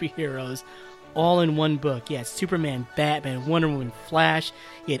superheroes all in one book. You had Superman, Batman, Wonder Woman, Flash.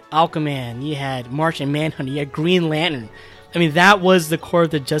 You had Aquaman. You had Martian Manhunter. You had Green Lantern. I mean, that was the core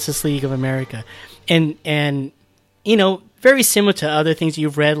of the Justice League of America, and very similar to other things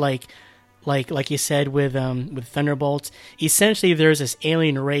you've read, like you said with Thunderbolts. Essentially, there's this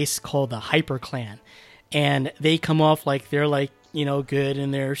alien race called the Hyper Clan, and they come off like they're like good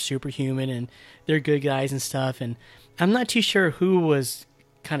and they're superhuman and they're good guys and stuff. And I'm not too sure who was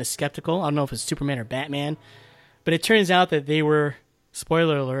kind of skeptical. I don't know if it's Superman or Batman, but it turns out that they were,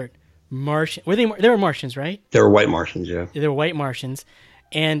 spoiler alert, Martian. They were Martians, right? They were white Martians, yeah. They were white Martians.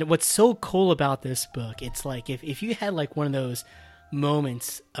 And what's so cool about this book, it's like if you had like one of those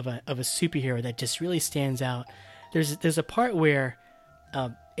moments of a superhero that just really stands out. There's a part where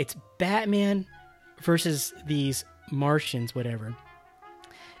it's Batman versus these Martians, whatever.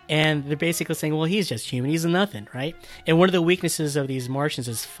 And they're basically saying, well, he's just human. He's a nothing, right? And one of the weaknesses of these Martians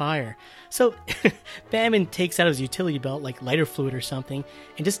is fire. So Batman takes out his utility belt, like lighter fluid or something,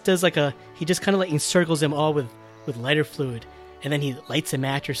 and just does he just kind of like encircles them all with lighter fluid. And then he lights a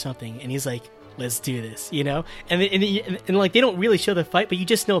match or something, and he's like, let's do this, And like, they don't really show the fight, but you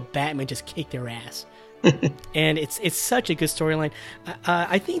just know Batman just kicked their ass. And it's such a good storyline.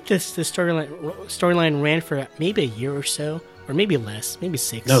 I think the storyline ran for maybe a year or so. Or maybe less, maybe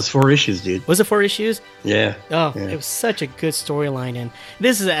 6. No, it's 4 issues, dude. Was it 4 issues? Yeah. Oh, yeah. It was such a good storyline. And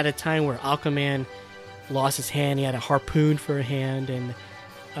this is at a time where Aquaman lost his hand. He had a harpoon for a hand. And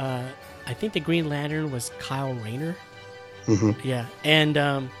I think the Green Lantern was Kyle Rayner. Mm-hmm. Yeah.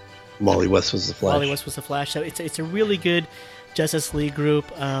 And Wally West was the Flash. So it's a really good Justice League group.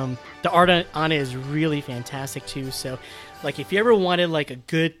 The art on it is really fantastic, too. So, like, if you ever wanted, like, a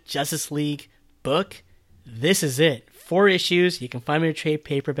good Justice League book, this is it. 4 issues. You can find them in a trade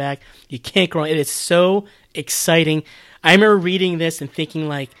paperback. You can't go wrong. It is so exciting. I remember reading this and thinking,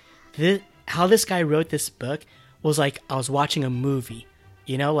 like, how this guy wrote this book was like I was watching a movie.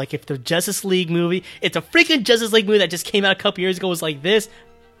 Like if the Justice League movie, it's a freaking Justice League movie that just came out a couple years ago, was like this,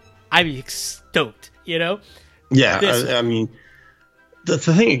 I'd be stoked, Yeah, I mean, the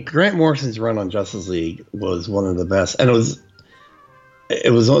thing, Grant Morrison's run on Justice League was one of the best, and it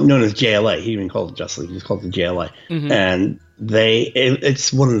was known as JLA. He didn't even call it Justice League. He just called it JLA. Mm-hmm. And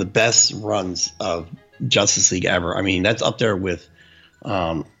it's one of the best runs of Justice League ever. I mean, that's up there with,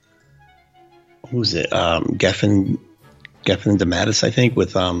 who's it? Geffen DeMatteis, I think,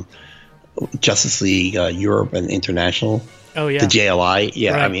 with Justice League Europe and International. Oh, yeah. The JLI.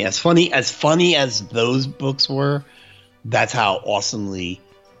 Yeah, right. I mean, as funny as those books were, that's how awesomely,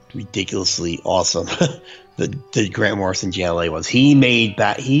 ridiculously awesome the Grant Morrison JLA was. He made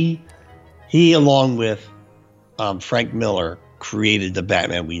that. He along with Frank Miller created the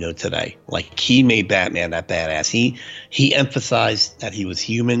Batman we know today. Like, he made Batman that badass. He emphasized that he was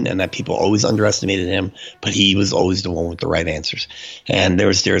human and that people always underestimated him, but he was always the one with the right answers. And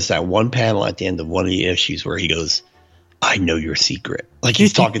there's that one panel at the end of one of the issues where he goes, I know your secret. Like,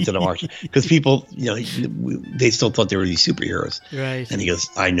 he's talking to the Martian, because people, they still thought they were these superheroes. Right. And he goes,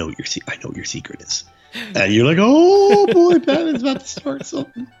 I know what your secret is. And you're like, oh boy, Batman's about to start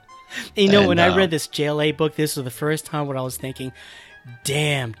something. When I read this JLA book, this was the first time where I was thinking,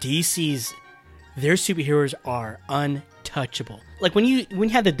 damn, DC's, their superheroes are untouchable. Like, when you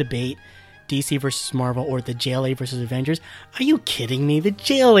had the debate, DC versus Marvel or the JLA versus Avengers, are you kidding me? The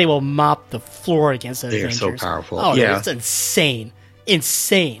JLA will mop the floor against the Avengers. They're so powerful. Oh, yeah. It's insane.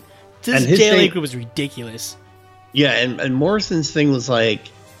 This JLA group was ridiculous. Yeah, and Morrison's thing was like,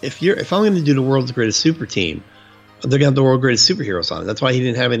 if I'm going to do the world's greatest super team, they're going to have the world's greatest superheroes on it. That's why he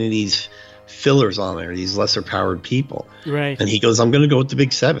didn't have any of these fillers on there, these lesser powered people. Right. And he goes, I'm going to go with the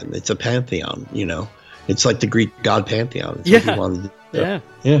big seven. It's a pantheon, you know. It's like the Greek god pantheon. It's what he wanted to do. Yeah.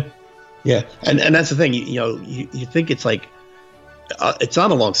 Yeah. Yeah. And that's the thing, you think it's like, it's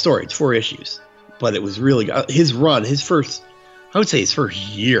not a long story. It's 4 issues. But it was really, his run, his first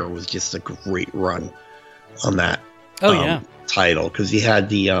year was just a great run on that title. Because he had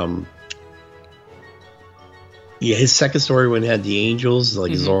the, his second story when he had the angels,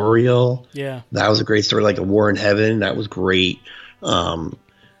 like Zoriel. Yeah. That was a great story. Like A War in Heaven. That was great. And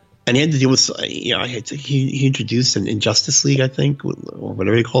he had to deal with, he introduced an Injustice League, I think, or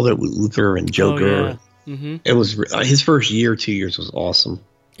whatever they called it, with Luthor and Joker. Oh, yeah. It was, his first year, 2 years was awesome.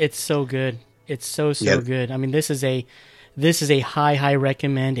 It's so good. It's so good. I mean, this is a high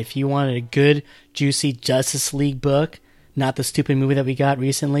recommend. If you wanted a good, juicy Justice League book, not the stupid movie that we got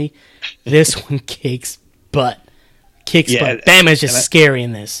recently, this one kicks butt. But Batman's just scary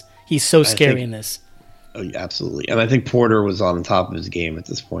in this. He's so scary in this. Oh, yeah, absolutely. And I think Porter was on the top of his game at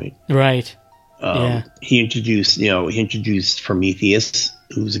this point. Right. He introduced Prometheus,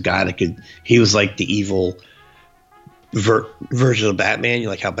 who was a guy that he was like the evil version of Batman.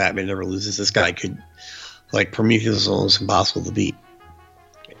 Like how Batman never loses. This guy could, like, Prometheus was almost impossible to beat.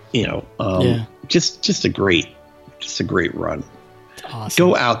 Just a great run. Awesome.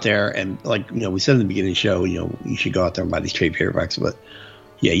 Go out there and, like, we said in the beginning of the show, you should go out there and buy these trade paperbacks, but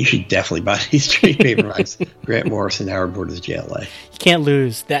yeah, you should definitely buy these trade paperbacks. Grant Morrison, Howard Porter's JLA. You can't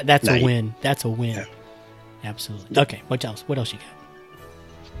lose. That's a win. That's a win. Yeah. Absolutely. Okay, what else? What else you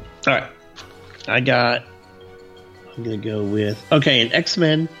got? All right. I'm going to go with, an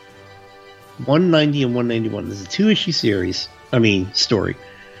X-Men 190 and 191. This is a 2-issue story.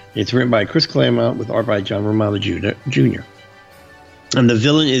 It's written by Chris Claremont with art by John Romita Jr. And the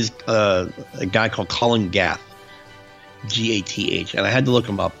villain is a guy called Colin Gath, Gath, and I had to look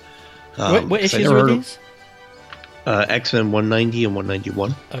him up. What issues were these? X-Men 190 and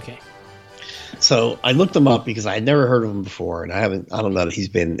 191. Okay. So I looked him up because I had never heard of him before, and I don't know that he's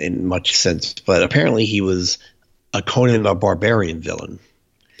been in much since, but apparently he was a Conan the Barbarian villain.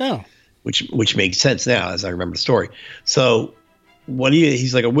 Oh. Which makes sense now as I remember the story. So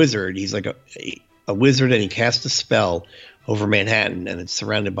he's like a wizard. He's like a wizard, and he casts a spell over Manhattan, and it's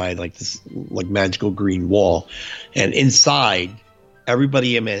surrounded by like this like magical green wall, and inside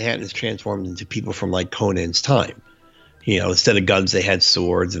everybody in Manhattan is transformed into people from like Conan's time. Instead of guns they had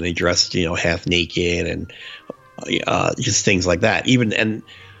swords, and they dressed half naked, and just things like that. And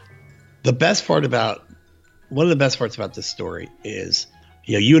one of the best parts about this story is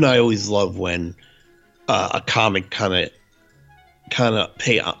you and I always love when a comic kind of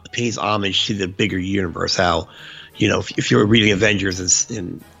pays homage to the bigger universe. How if you're reading Avengers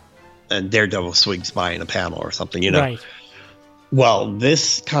and Daredevil swings by in a panel or something, Right. Well,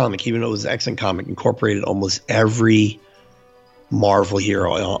 this comic, even though it was an X-Men comic, incorporated almost every Marvel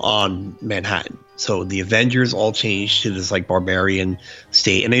hero on Manhattan. So the Avengers all changed to this like barbarian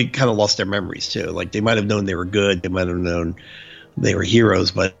state, and they kind of lost their memories too. Like they might have known they were good, they might have known they were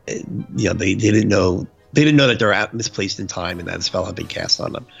heroes, but they didn't know that they're misplaced in time, and that a spell had been cast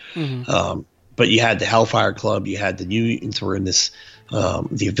on them. Mm-hmm. But you had the Hellfire Club, you had the mutants were in this,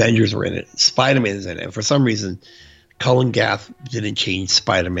 the Avengers were in it, Spider-Man's in it, and for some reason, Colin Gath didn't change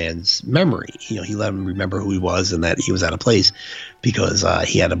Spider-Man's memory. He let him remember who he was and that he was out of place because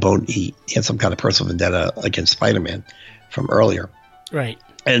he had he had some kind of personal vendetta against Spider-Man from earlier. Right.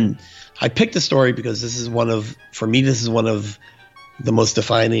 And I picked the story because this is one of the most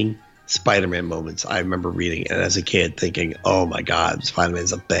defining Spider-Man moments I remember reading, and as a kid thinking, "Oh my God,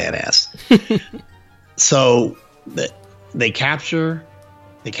 Spider-Man's a badass." So they capture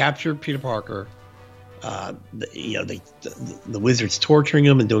Peter Parker. The wizard's torturing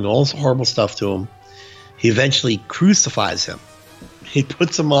him and doing all this horrible stuff to him. He eventually crucifies him. He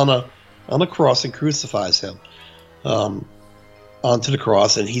puts him on a cross and crucifies him onto the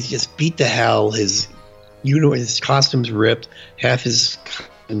cross, and he's just beat to hell. His costume's ripped, half his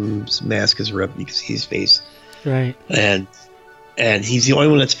mask is ripped. You can see his face. Right. And he's the only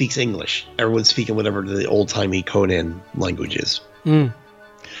one that speaks English. Everyone's speaking whatever the old-timey Conan language is. Mm.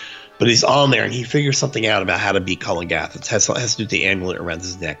 But he's on there, and he figures something out about how to beat Colin Gath. It has to do with the amulet around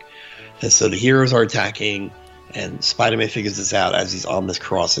his neck. And so the heroes are attacking, and Spider-Man figures this out as he's on this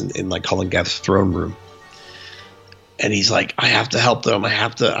cross in like Colin Gath's throne room. And he's like, I have to help them. I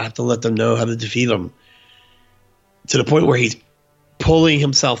have to let them know how to defeat them. To the point where he's pulling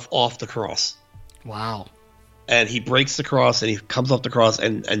himself off the cross. Wow. And he breaks the cross, and he comes off the cross,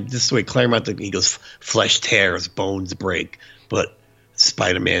 and this is the way Claremont, he goes, flesh tears, bones break. But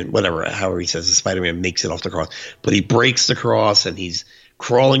Spider-Man, however he says it, Spider-Man makes it off the cross. But he breaks the cross, and he's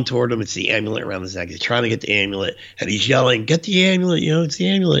crawling toward him. It's the amulet around his neck. He's trying to get the amulet, and he's yelling, "Get the amulet! You know, it's the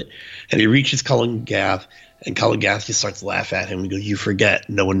amulet!" And he reaches Cullen Gath, and Cullen Gath just starts to laugh at him. He goes, "You forget.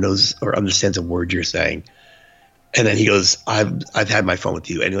 No one knows or understands a word you're saying." And then he goes, "I've had my fun with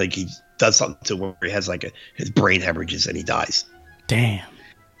you." And like he does something to where he has like his brain hemorrhages and he dies. Damn.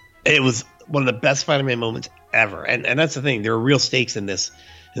 It was one of the best Spider-Man moments ever. And that's the thing. There are real stakes in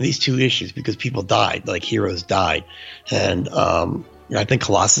these two issues because people died, like heroes died. And I think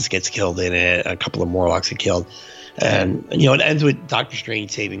Colossus gets killed in it. A couple of Morlocks get killed. And, you know, it ends with Doctor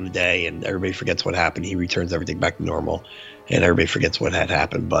Strange saving the day and everybody forgets what happened. He returns everything back to normal and everybody forgets what had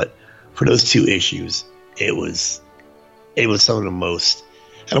happened. But for those two issues, it was some of the most,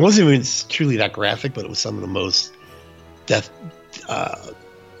 and it wasn't even truly that graphic, but it was some of the most death.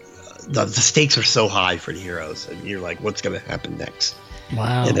 The stakes are so high for the heroes, and you're like, what's going to happen next?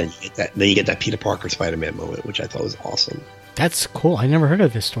 Wow! And then you get that Peter Parker Spider-Man moment, which I thought was awesome. That's cool. I never heard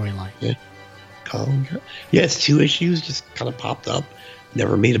of this storyline. Yeah, it's 2 issues, just kind of popped up.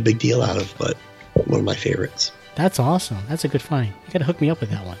 Never made a big deal out of, but one of my favorites. That's awesome. That's a good find. You got to hook me up with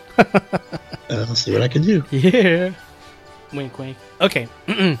that one. I'll see what I can do. Yeah. Wink, wink. Okay.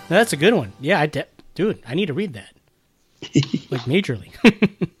 That's a good one. Yeah, dude, I need to read that. Like, majorly.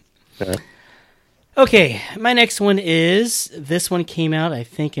 Okay, my next one is, this one came out, I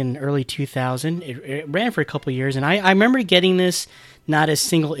think, in early 2000. It ran for a couple years, and I remember getting this not as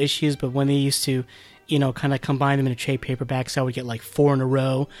single issues, but when they used to, you know, kind of combine them in a trade paperback, so I would get like 4 in a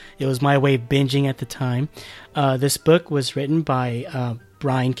row. It was my way of binging at the time. This book was written by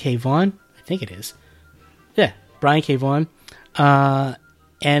Brian K. Vaughan. I think it is. Yeah, Brian K. Vaughan.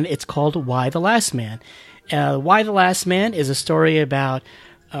 And it's called Why the Last Man. Why the Last Man is a story about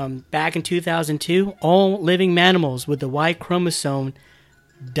back in 2002, all living mammals with the Y chromosome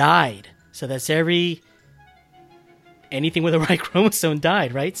died. So that's anything with a Y chromosome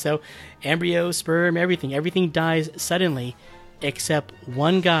died, right? So embryo, sperm, everything dies suddenly, except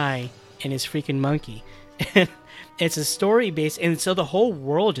one guy and his freaking monkey. And it's a story based, and so the whole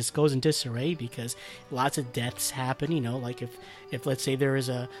world just goes in disarray because lots of deaths happen. You know, like if let's say there is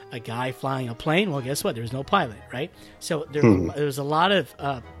a guy flying a plane, well, guess what? There's no pilot, right? So there's a lot of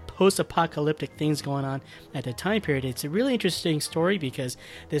post-apocalyptic things going on at the time period. It's a really interesting story because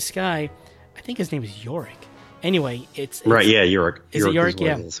this guy, I think his name is Yorick. Anyway, it's right. Yeah, Yorick. Is it Yorick?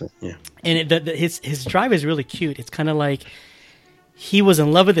 Yeah. Yeah. And his drive is really cute. It's kind of like he was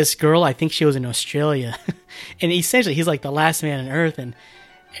in love with this girl. I think she was in Australia, and essentially he's like the last man on Earth. And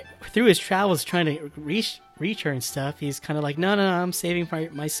through his travels, trying to reach her and stuff, he's kind of like, no, I'm saving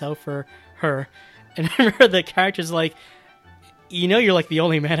myself for her. And I remember the character's like, you know, you're like the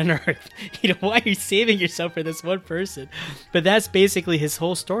only man on Earth. You know, why are you saving yourself for this one person? But that's basically his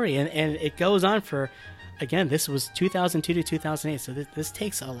whole story, and it goes on for. Again, this was 2002 to 2008, so this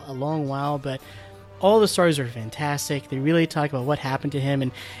takes a long while, but all the stories are fantastic. They really talk about what happened to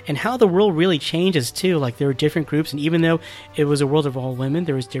him and how the world really changes, too. Like, there were different groups, and even though it was a world of all women,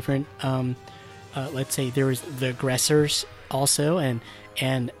 there was different, let's say, there was the aggressors also, and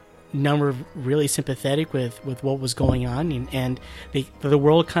none were really sympathetic with what was going on, and the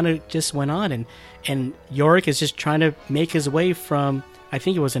world kind of just went on, and Yorick is just trying to make his way from, I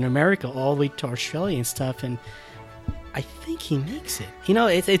think it was in America, all the way to Australia and stuff, and I think he makes it. You know,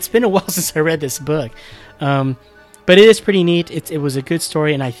 it's been a while since I read this book, but it is pretty neat. It was a good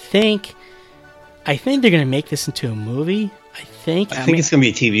story, and I think they're going to make this into a movie. I think it's going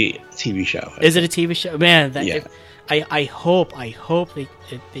to be a TV show. Is it a TV show? Man, yeah. I hope they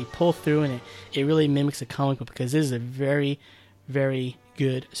pull through and it really mimics a comic book, because this is a very, very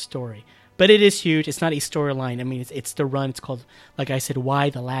good story. But it is huge. It's not a storyline. I mean, it's the run. It's called, like I said,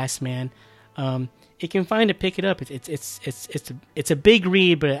 Why the Last Man. You can find it, pick it up. It's a big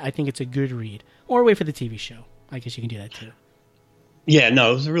read, but I think it's a good read. Or wait for the TV show. I guess you can do that too. Yeah,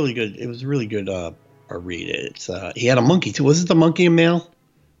 no, it was a really good read. It's he had a monkey too. Was it the monkey a male?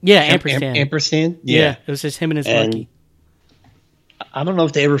 Yeah, Ampersand. Ampersand. Yeah, it was just him and his monkey. I don't know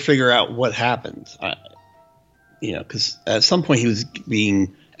if they ever figure out what happened. Because at some point he was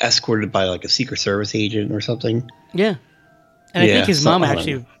being escorted by like a Secret Service agent or something. Yeah. And I think his mom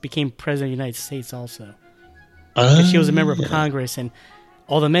actually became president of the United States also. Because she was a member of Congress and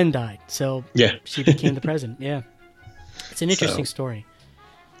all the men died. So she became the president. Yeah. It's an interesting story.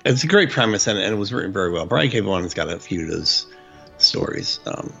 It's a great premise, and it was written very well. Brian K. Vaughan has got a few of those stories.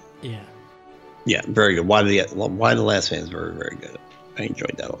 Yeah, very good. Why the Last Man is very, very good. I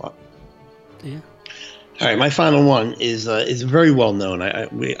enjoyed that a lot. Yeah. All right, my final one is very well known.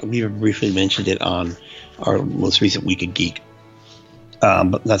 We briefly mentioned it on our most recent Week of Geek.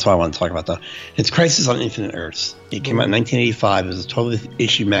 But that's why I want to talk about that. It's Crisis on Infinite Earths. It came out in 1985. It was a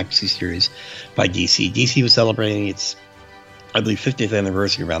 12-issue maxi series by DC. DC was celebrating its, I believe, 50th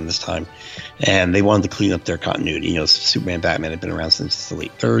anniversary around this time, and they wanted to clean up their continuity. You know, Superman, Batman had been around since the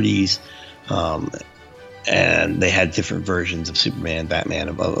late 30s, and they had different versions of Superman, Batman,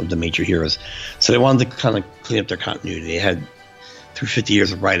 of the major heroes. So they wanted to kind of clean up their continuity. They had, through 50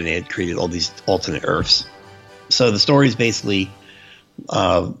 years of writing, they had created all these alternate Earths. So the story is basically,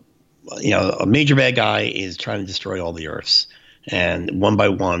 a major bad guy is trying to destroy all the Earths, and one by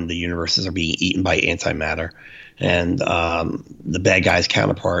one, the universes are being eaten by antimatter. And the bad guy's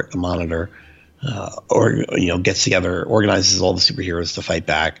counterpart, the Monitor, gets together, organizes all the superheroes to fight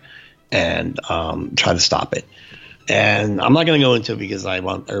back and try to stop it. And I'm not going to go into it because I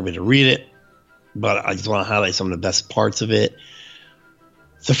want everybody to read it, but I just want to highlight some of the best parts of it.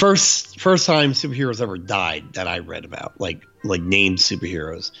 It's the first time superheroes ever died that I read about, like named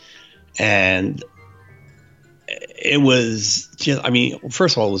superheroes. And it was just,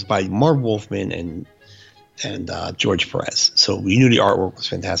 first of all, it was by Marv Wolfman and George Perez. So we knew the artwork was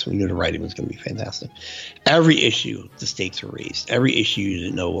fantastic. We knew the writing was going to be fantastic. Every issue, the stakes were raised. Every issue, you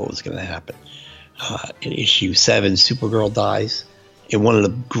didn't know what was going to happen. In issue 7, Supergirl dies in one of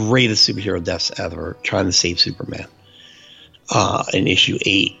the greatest superhero deaths ever, trying to save Superman. In issue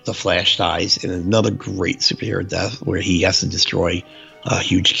 8, The Flash dies in another great superhero death where he has to destroy a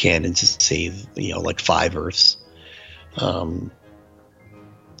huge cannon to save, 5 Earths.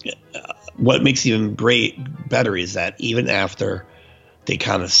 What makes it even better is that even after they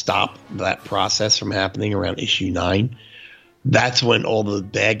kind of stop that process from happening around issue 9, that's when all the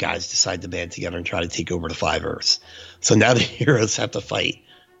bad guys decide to band together and try to take over the 5 Earths. So now the heroes have to fight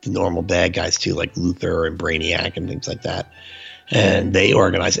the normal bad guys too, like Luthor and Brainiac and things like that. And they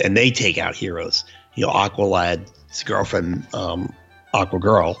organize and they take out heroes. Aqualad, his girlfriend,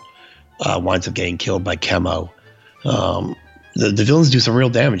 Aquagirl, winds up getting killed by Chemo. The villains do some real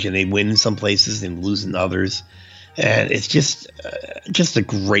damage, and they win in some places and lose in others. And it's just a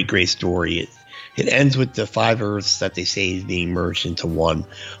great story. It ends with the 5 Earths that they saved being merged into one.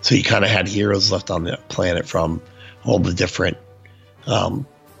 So you kind of had heroes left on the planet from all the different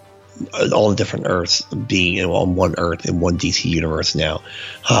Earths being on one Earth in one DC universe now.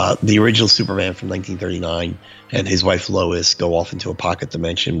 The original Superman from 1939 and his wife Lois go off into a pocket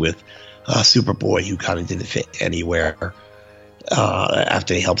dimension with Superboy, who kind of didn't fit anywhere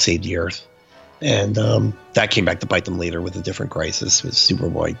after they helped save the Earth. And that came back to bite them later with a different crisis, with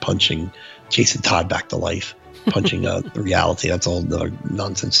Superboy punching Jason Todd back to life, punching reality. That's all another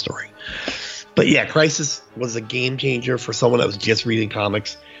nonsense story. But yeah, Crisis was a game changer for someone that was just reading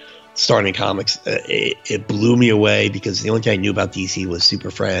comics, starting comics. It blew me away because the only thing I knew about DC was Super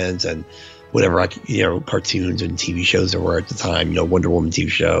Friends and whatever cartoons and TV shows there were at the time. Wonder Woman TV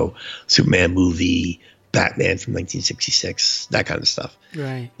show, Superman movie, Batman from 1966, that kind of stuff.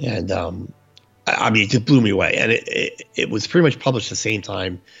 Right. And it just blew me away. And it was pretty much published the same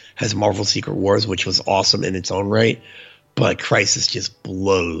time as Marvel Secret Wars, which was awesome in its own right. But Crisis just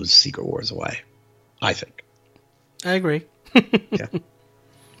blows Secret Wars away, I think. I agree. Yeah.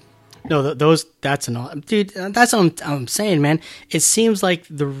 No, that's an dude. That's what I'm saying, man. It seems like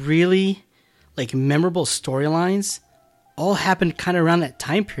the really memorable storylines all happened kind of around that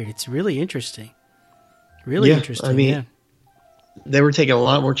time period. It's really interesting. Really interesting. They were taking a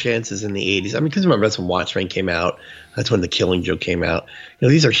lot more chances in the 80s. Because remember, that's when Watchmen came out. That's when The Killing Joke came out.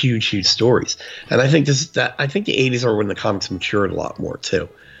 These are huge stories. And I think the 80s are when the comics matured a lot more too,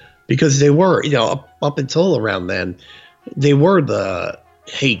 because they were, up until around then, they were the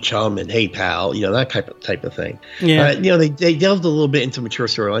hey chum and hey pal, that type of thing. Yeah. They delved a little bit into mature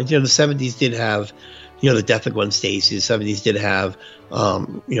storylines. The 70s did have, the death of Gwen Stacy. The 70s did have,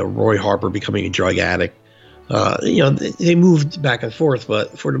 Roy Harper becoming a drug addict. They moved back and forth,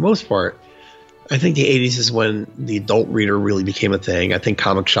 but for the most part, I think the 80s is when the adult reader really became a thing. I think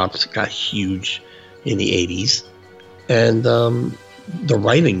comic shops got huge in the 80s, and the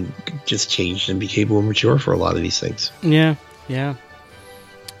writing just changed and became more mature for a lot of these things. Yeah.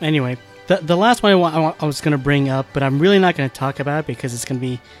 Anyway, the last one I was going to bring up, but I'm really not going to talk about it because it's going to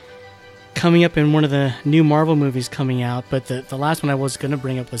be coming up in one of the new Marvel movies coming out. But the last one I was going to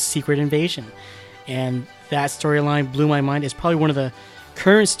bring up was Secret Invasion. And that storyline blew my mind. It's probably one of the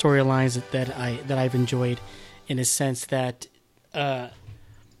current storylines that I've enjoyed, in a sense that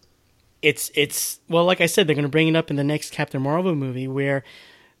it's well, like I said, they're going to bring it up in the next Captain Marvel movie, where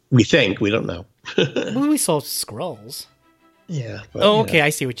we don't know. we saw Skrulls. Yeah. But, Oh, okay, I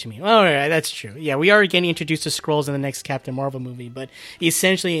see what you mean. All right, that's true. Yeah, we are getting introduced to Skrulls in the next Captain Marvel movie, but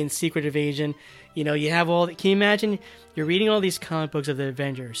essentially in Secret Invasion, you know, you have all. Can you imagine? You're reading all these comic books of the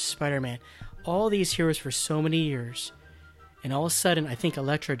Avengers, Spider-Man, all these heroes for so many years, and all of a sudden, I think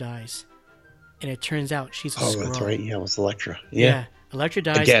Elektra dies, and it turns out she's a Skrull. Oh, that's right. Yeah, it was Elektra. Yeah, Elektra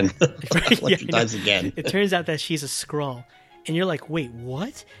dies again. Right? Elektra dies again. It turns out that she's a Skrull, and you're like, wait,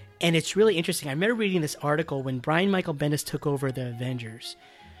 what? And it's really interesting. I remember reading this article when Brian Michael Bendis took over the Avengers.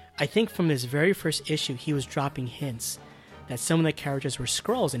 I think from his very first issue, he was dropping hints that some of the characters were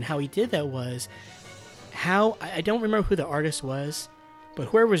Skrulls, and how he did that was I don't remember who the artist was, but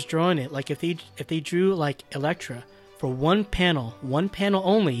whoever was drawing it, like if they drew like Elektra for one panel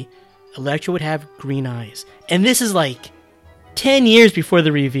only, Elektra would have green eyes. And this is like 10 years before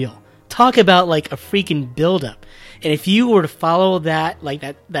the reveal. Talk about like a freaking build-up. And if you were to follow that, like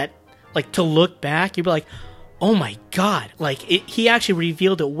to look back, you'd be like, oh my god, he actually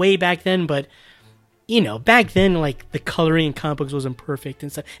revealed it way back then, but you know, back then, like, the coloring in comic books wasn't perfect and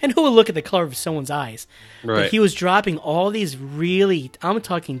stuff. And who would look at the color of someone's eyes? Right. But he was dropping all these really, I'm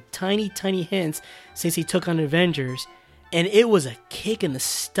talking tiny, tiny hints since he took on Avengers. And it was a kick in the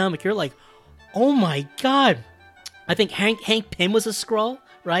stomach. You're like, oh my god. I think Hank Pym was a Skrull,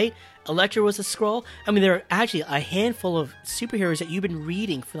 right? Elektra was a Skrull. I mean, there are actually a handful of superheroes that you've been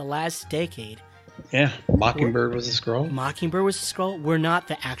reading for the last decade. Yeah, Mockingbird was a Skrull. Mockingbird was a Skrull. We're not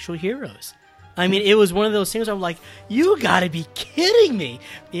the actual heroes. I mean, it was one of those things where I'm like, you gotta be kidding me,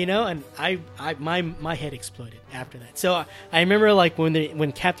 you know? And my head exploded after that. So I remember like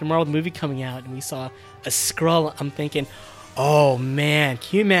when Captain Marvel the movie coming out and we saw a Skrull, I'm thinking, oh man,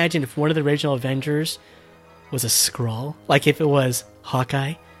 can you imagine if one of the original Avengers was a Skrull? Like if it was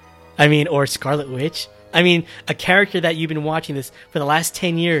Hawkeye, I mean, or Scarlet Witch. I mean, a character that you've been watching this for the last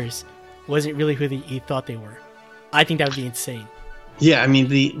 10 years wasn't really who you thought they were. I think that would be insane. Yeah, I mean,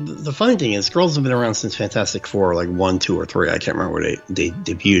 the funny thing is, Skrulls have been around since Fantastic Four, like 1, 2, or 3. I can't remember where they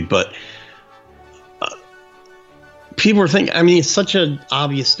debuted, but people were thinking, I mean, it's such an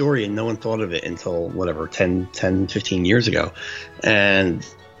obvious story, and no one thought of it until, whatever, 10, 15 years ago. And,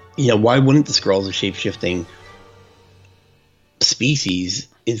 you know, why wouldn't the Skrulls, a shape-shifting species,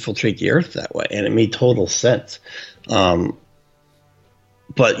 infiltrate the Earth that way? And it made total sense.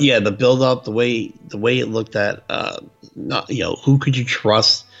 But yeah, the build up, the way it looked at, not, you know, who could you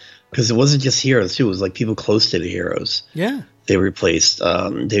trust? Because it wasn't just heroes too; it was like people close to the heroes. Yeah, they replaced.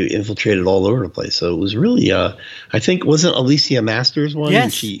 They infiltrated all over the place. So it was really, I think, wasn't Alicia Masters one? Yes.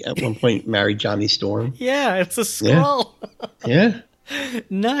 And she at one point married Johnny Storm. Yeah, it's a Skrull. Yeah.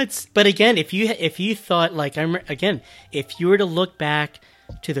 Nuts. But again, if you thought like if you were to look back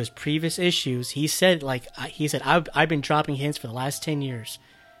to those previous issues, he said I've been dropping hints for the last 10 years.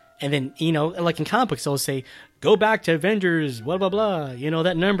 And then, you know, like in comic books, they'll say, go back to Avengers, blah, blah, blah, you know,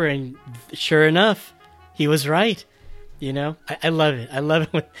 that number. And sure enough, he was right. You know, I love it. I love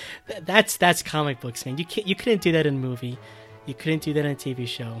it. That's comic books, man. You couldn't do that in a movie. You couldn't do that in a TV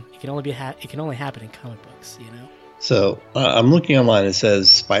show. It can only happen in comic books, you know? So I'm looking online. It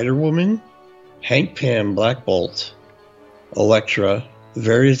says Spider-Woman, Hank Pym, Black Bolt, Elektra,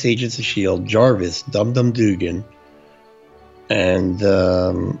 various agents of S.H.I.E.L.D., Jarvis, Dum-Dum Dugan,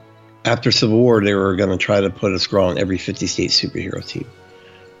 and after Civil War, they were going to try to put a Skrull on every 50-state superhero team.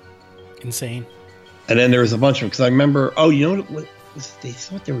 Insane. And then there was a bunch of them, because I remember, you know what they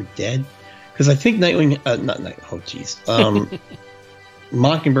thought they were dead? Because I think Nightwing,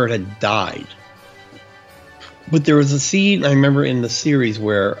 Mockingbird had died. But there was a scene, I remember, in the series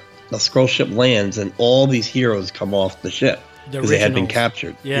where a Skrull ship lands and all these heroes come off the ship. Because they had been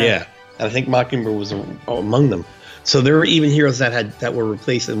captured. Yeah. And I think Mockingbird was among them. So there were even heroes that were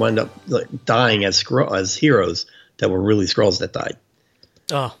replaced and wound up dying as heroes that were really Skrulls that died.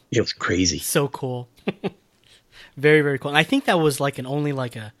 Oh, it was crazy. So cool. Very, very cool. And I think that was like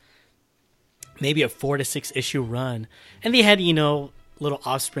maybe a 4 to 6 issue run. And they had, you know, little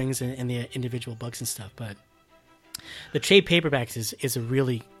offsprings in the individual books and stuff. But the trade paperbacks is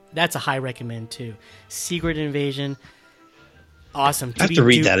that's a high recommend too. Secret Invasion. Awesome. I have to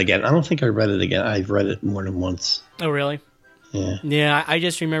read that again. I don't think I read it again. I've read it more than once. Oh, really? Yeah. Yeah, I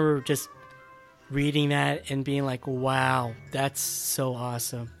just remember just reading that and being like, wow, that's so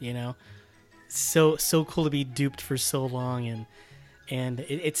awesome, you know? So cool to be duped for so long, and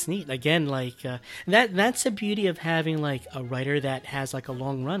it's neat. Again, like that's the beauty of having like a writer that has like a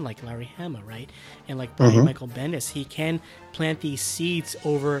long run, like Larry Hama, right? And like Brian Michael Bendis, he can plant these seeds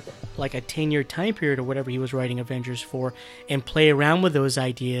over like a 10-year time period or whatever he was writing Avengers for, and play around with those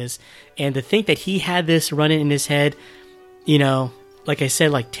ideas. And to think that he had this running in his head, you know, like I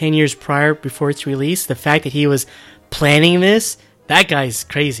said, like 10 years prior before its release, the fact that he was planning this, that guy's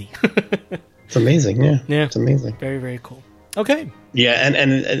crazy. It's amazing, yeah. Yeah. It's amazing. Very, very cool. Okay. Yeah,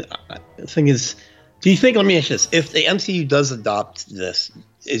 and the thing is, do you think, let me ask you this, if the MCU does adopt this,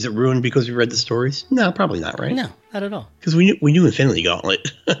 is it ruined because we read the stories? No, probably not, right? No, not at all. Because we knew Infinity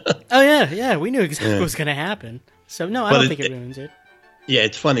Gauntlet. Oh, yeah, we knew exactly what was going to happen. So, no, I don't think it ruins it. Yeah,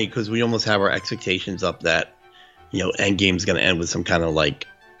 it's funny because we almost have our expectations up that, Endgame's going to end with some kind of like,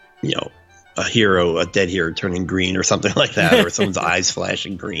 a dead hero turning green or something like that, or someone's eyes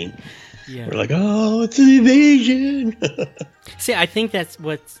flashing green. Yeah. We're like, oh, it's an invasion. See, I think that's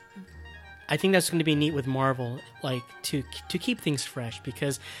going to be neat with Marvel, like to keep things fresh,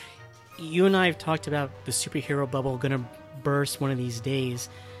 because you and I have talked about the superhero bubble going to burst one of these days.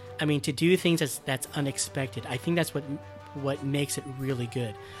 I mean, to do things that's unexpected, I think that's what makes it really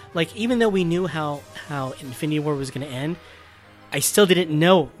good. Like, even though we knew how Infinity War was going to end, I still didn't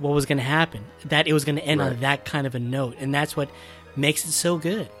know what was going to happen, that it was going to end on that kind of a note, and that's what makes it so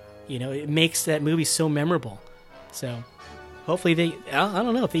good. It makes that movie so memorable. So hopefully I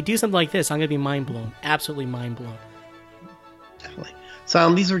don't know, if they do something like this, I'm going to be mind blown. Absolutely mind blown. Definitely.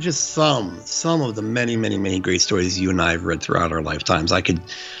 So these are just some of the many, many, many great stories you and I have read throughout our lifetimes. I could,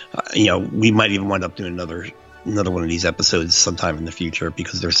 we might even wind up doing another one of these episodes sometime in the future,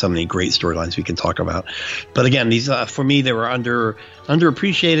 because there's so many great storylines we can talk about. But again, these for me, they were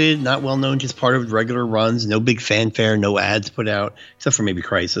underappreciated, not well known, just part of regular runs, no big fanfare, no ads put out, except for maybe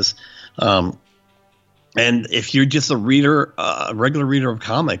Crisis. And if you're just a regular reader of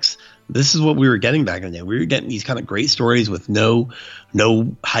comics, this is what we were getting back in the day. We were getting these kind of great stories with no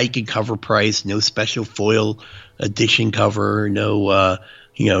hike in cover price, no special foil edition cover, no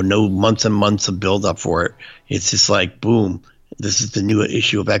months and months of build up for it. It's just like, boom, this is the new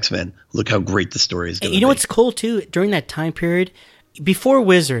issue of X-Men. Look how great the story is going to be. You know what's cool too? During that time period, before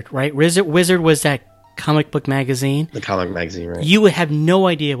Wizard, right? Wizard was that comic book magazine. The comic magazine, right? You would have no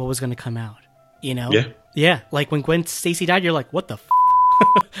idea what was going to come out. Yeah. Yeah. Like when Gwen Stacy died, you're like, what the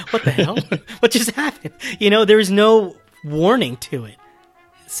what the hell? What just happened? There was no warning to it.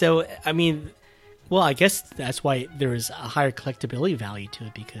 So, I mean, well, I guess that's why there is a higher collectability value to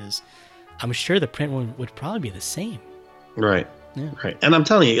it, because I'm sure the print one would probably be the same. Right. Yeah. Right. And I'm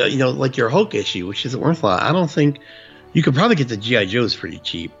telling you, like your Hulk issue, which isn't worth a lot, I don't think you could probably get the G.I. Joes pretty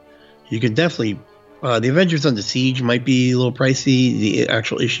cheap. You could definitely, the Avengers Under Siege might be a little pricey, the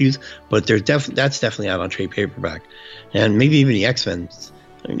actual issues, but that's definitely out on trade paperback. And maybe even the X-Men,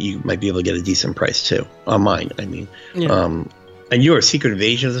 you might be able to get a decent price too. On mine, I mean. Yeah. And your Secret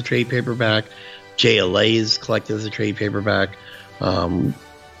Invasion is a trade paperback. JLA is collected as a trade paperback. The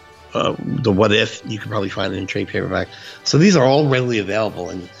What If, you could probably find it in trade paperback. So these are all readily available,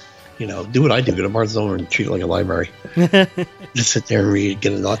 and do what I do, go to Barnes & Noble and treat it like a library. Just sit there and read,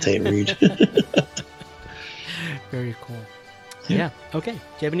 get a latte and read. Very cool. Yeah. Okay. Do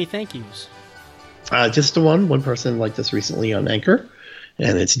you have any thank yous? Just the one person liked us recently on Anchor,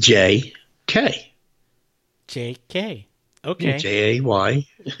 and it's JK. JK. Okay.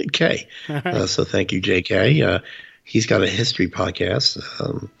 JAYK. Right. So thank you, JK. He's got a history podcast.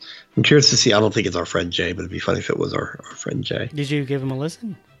 I'm curious to see. I don't think it's our friend Jay, but it'd be funny if it was our friend Jay. Did you give him a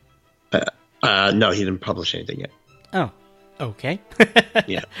listen? No, he didn't publish anything yet. Oh, okay.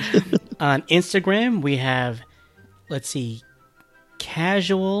 Yeah. On Instagram, we have, let's see,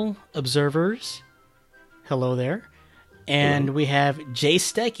 Casual Observers. Hello there. And we have Jay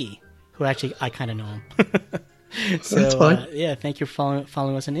Stecky, who actually I kind of know him. So, that's fine. Yeah, thank you for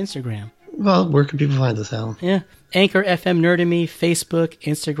following us on Instagram. Well, where can people find us, Alan? Yeah, Anchor FM Nerdomy, Facebook,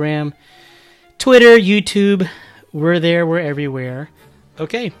 Instagram, Twitter, YouTube. We're there. We're everywhere.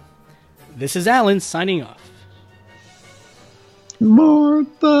 Okay, this is Alan signing off.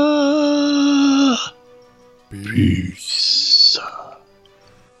 Martha! Peace.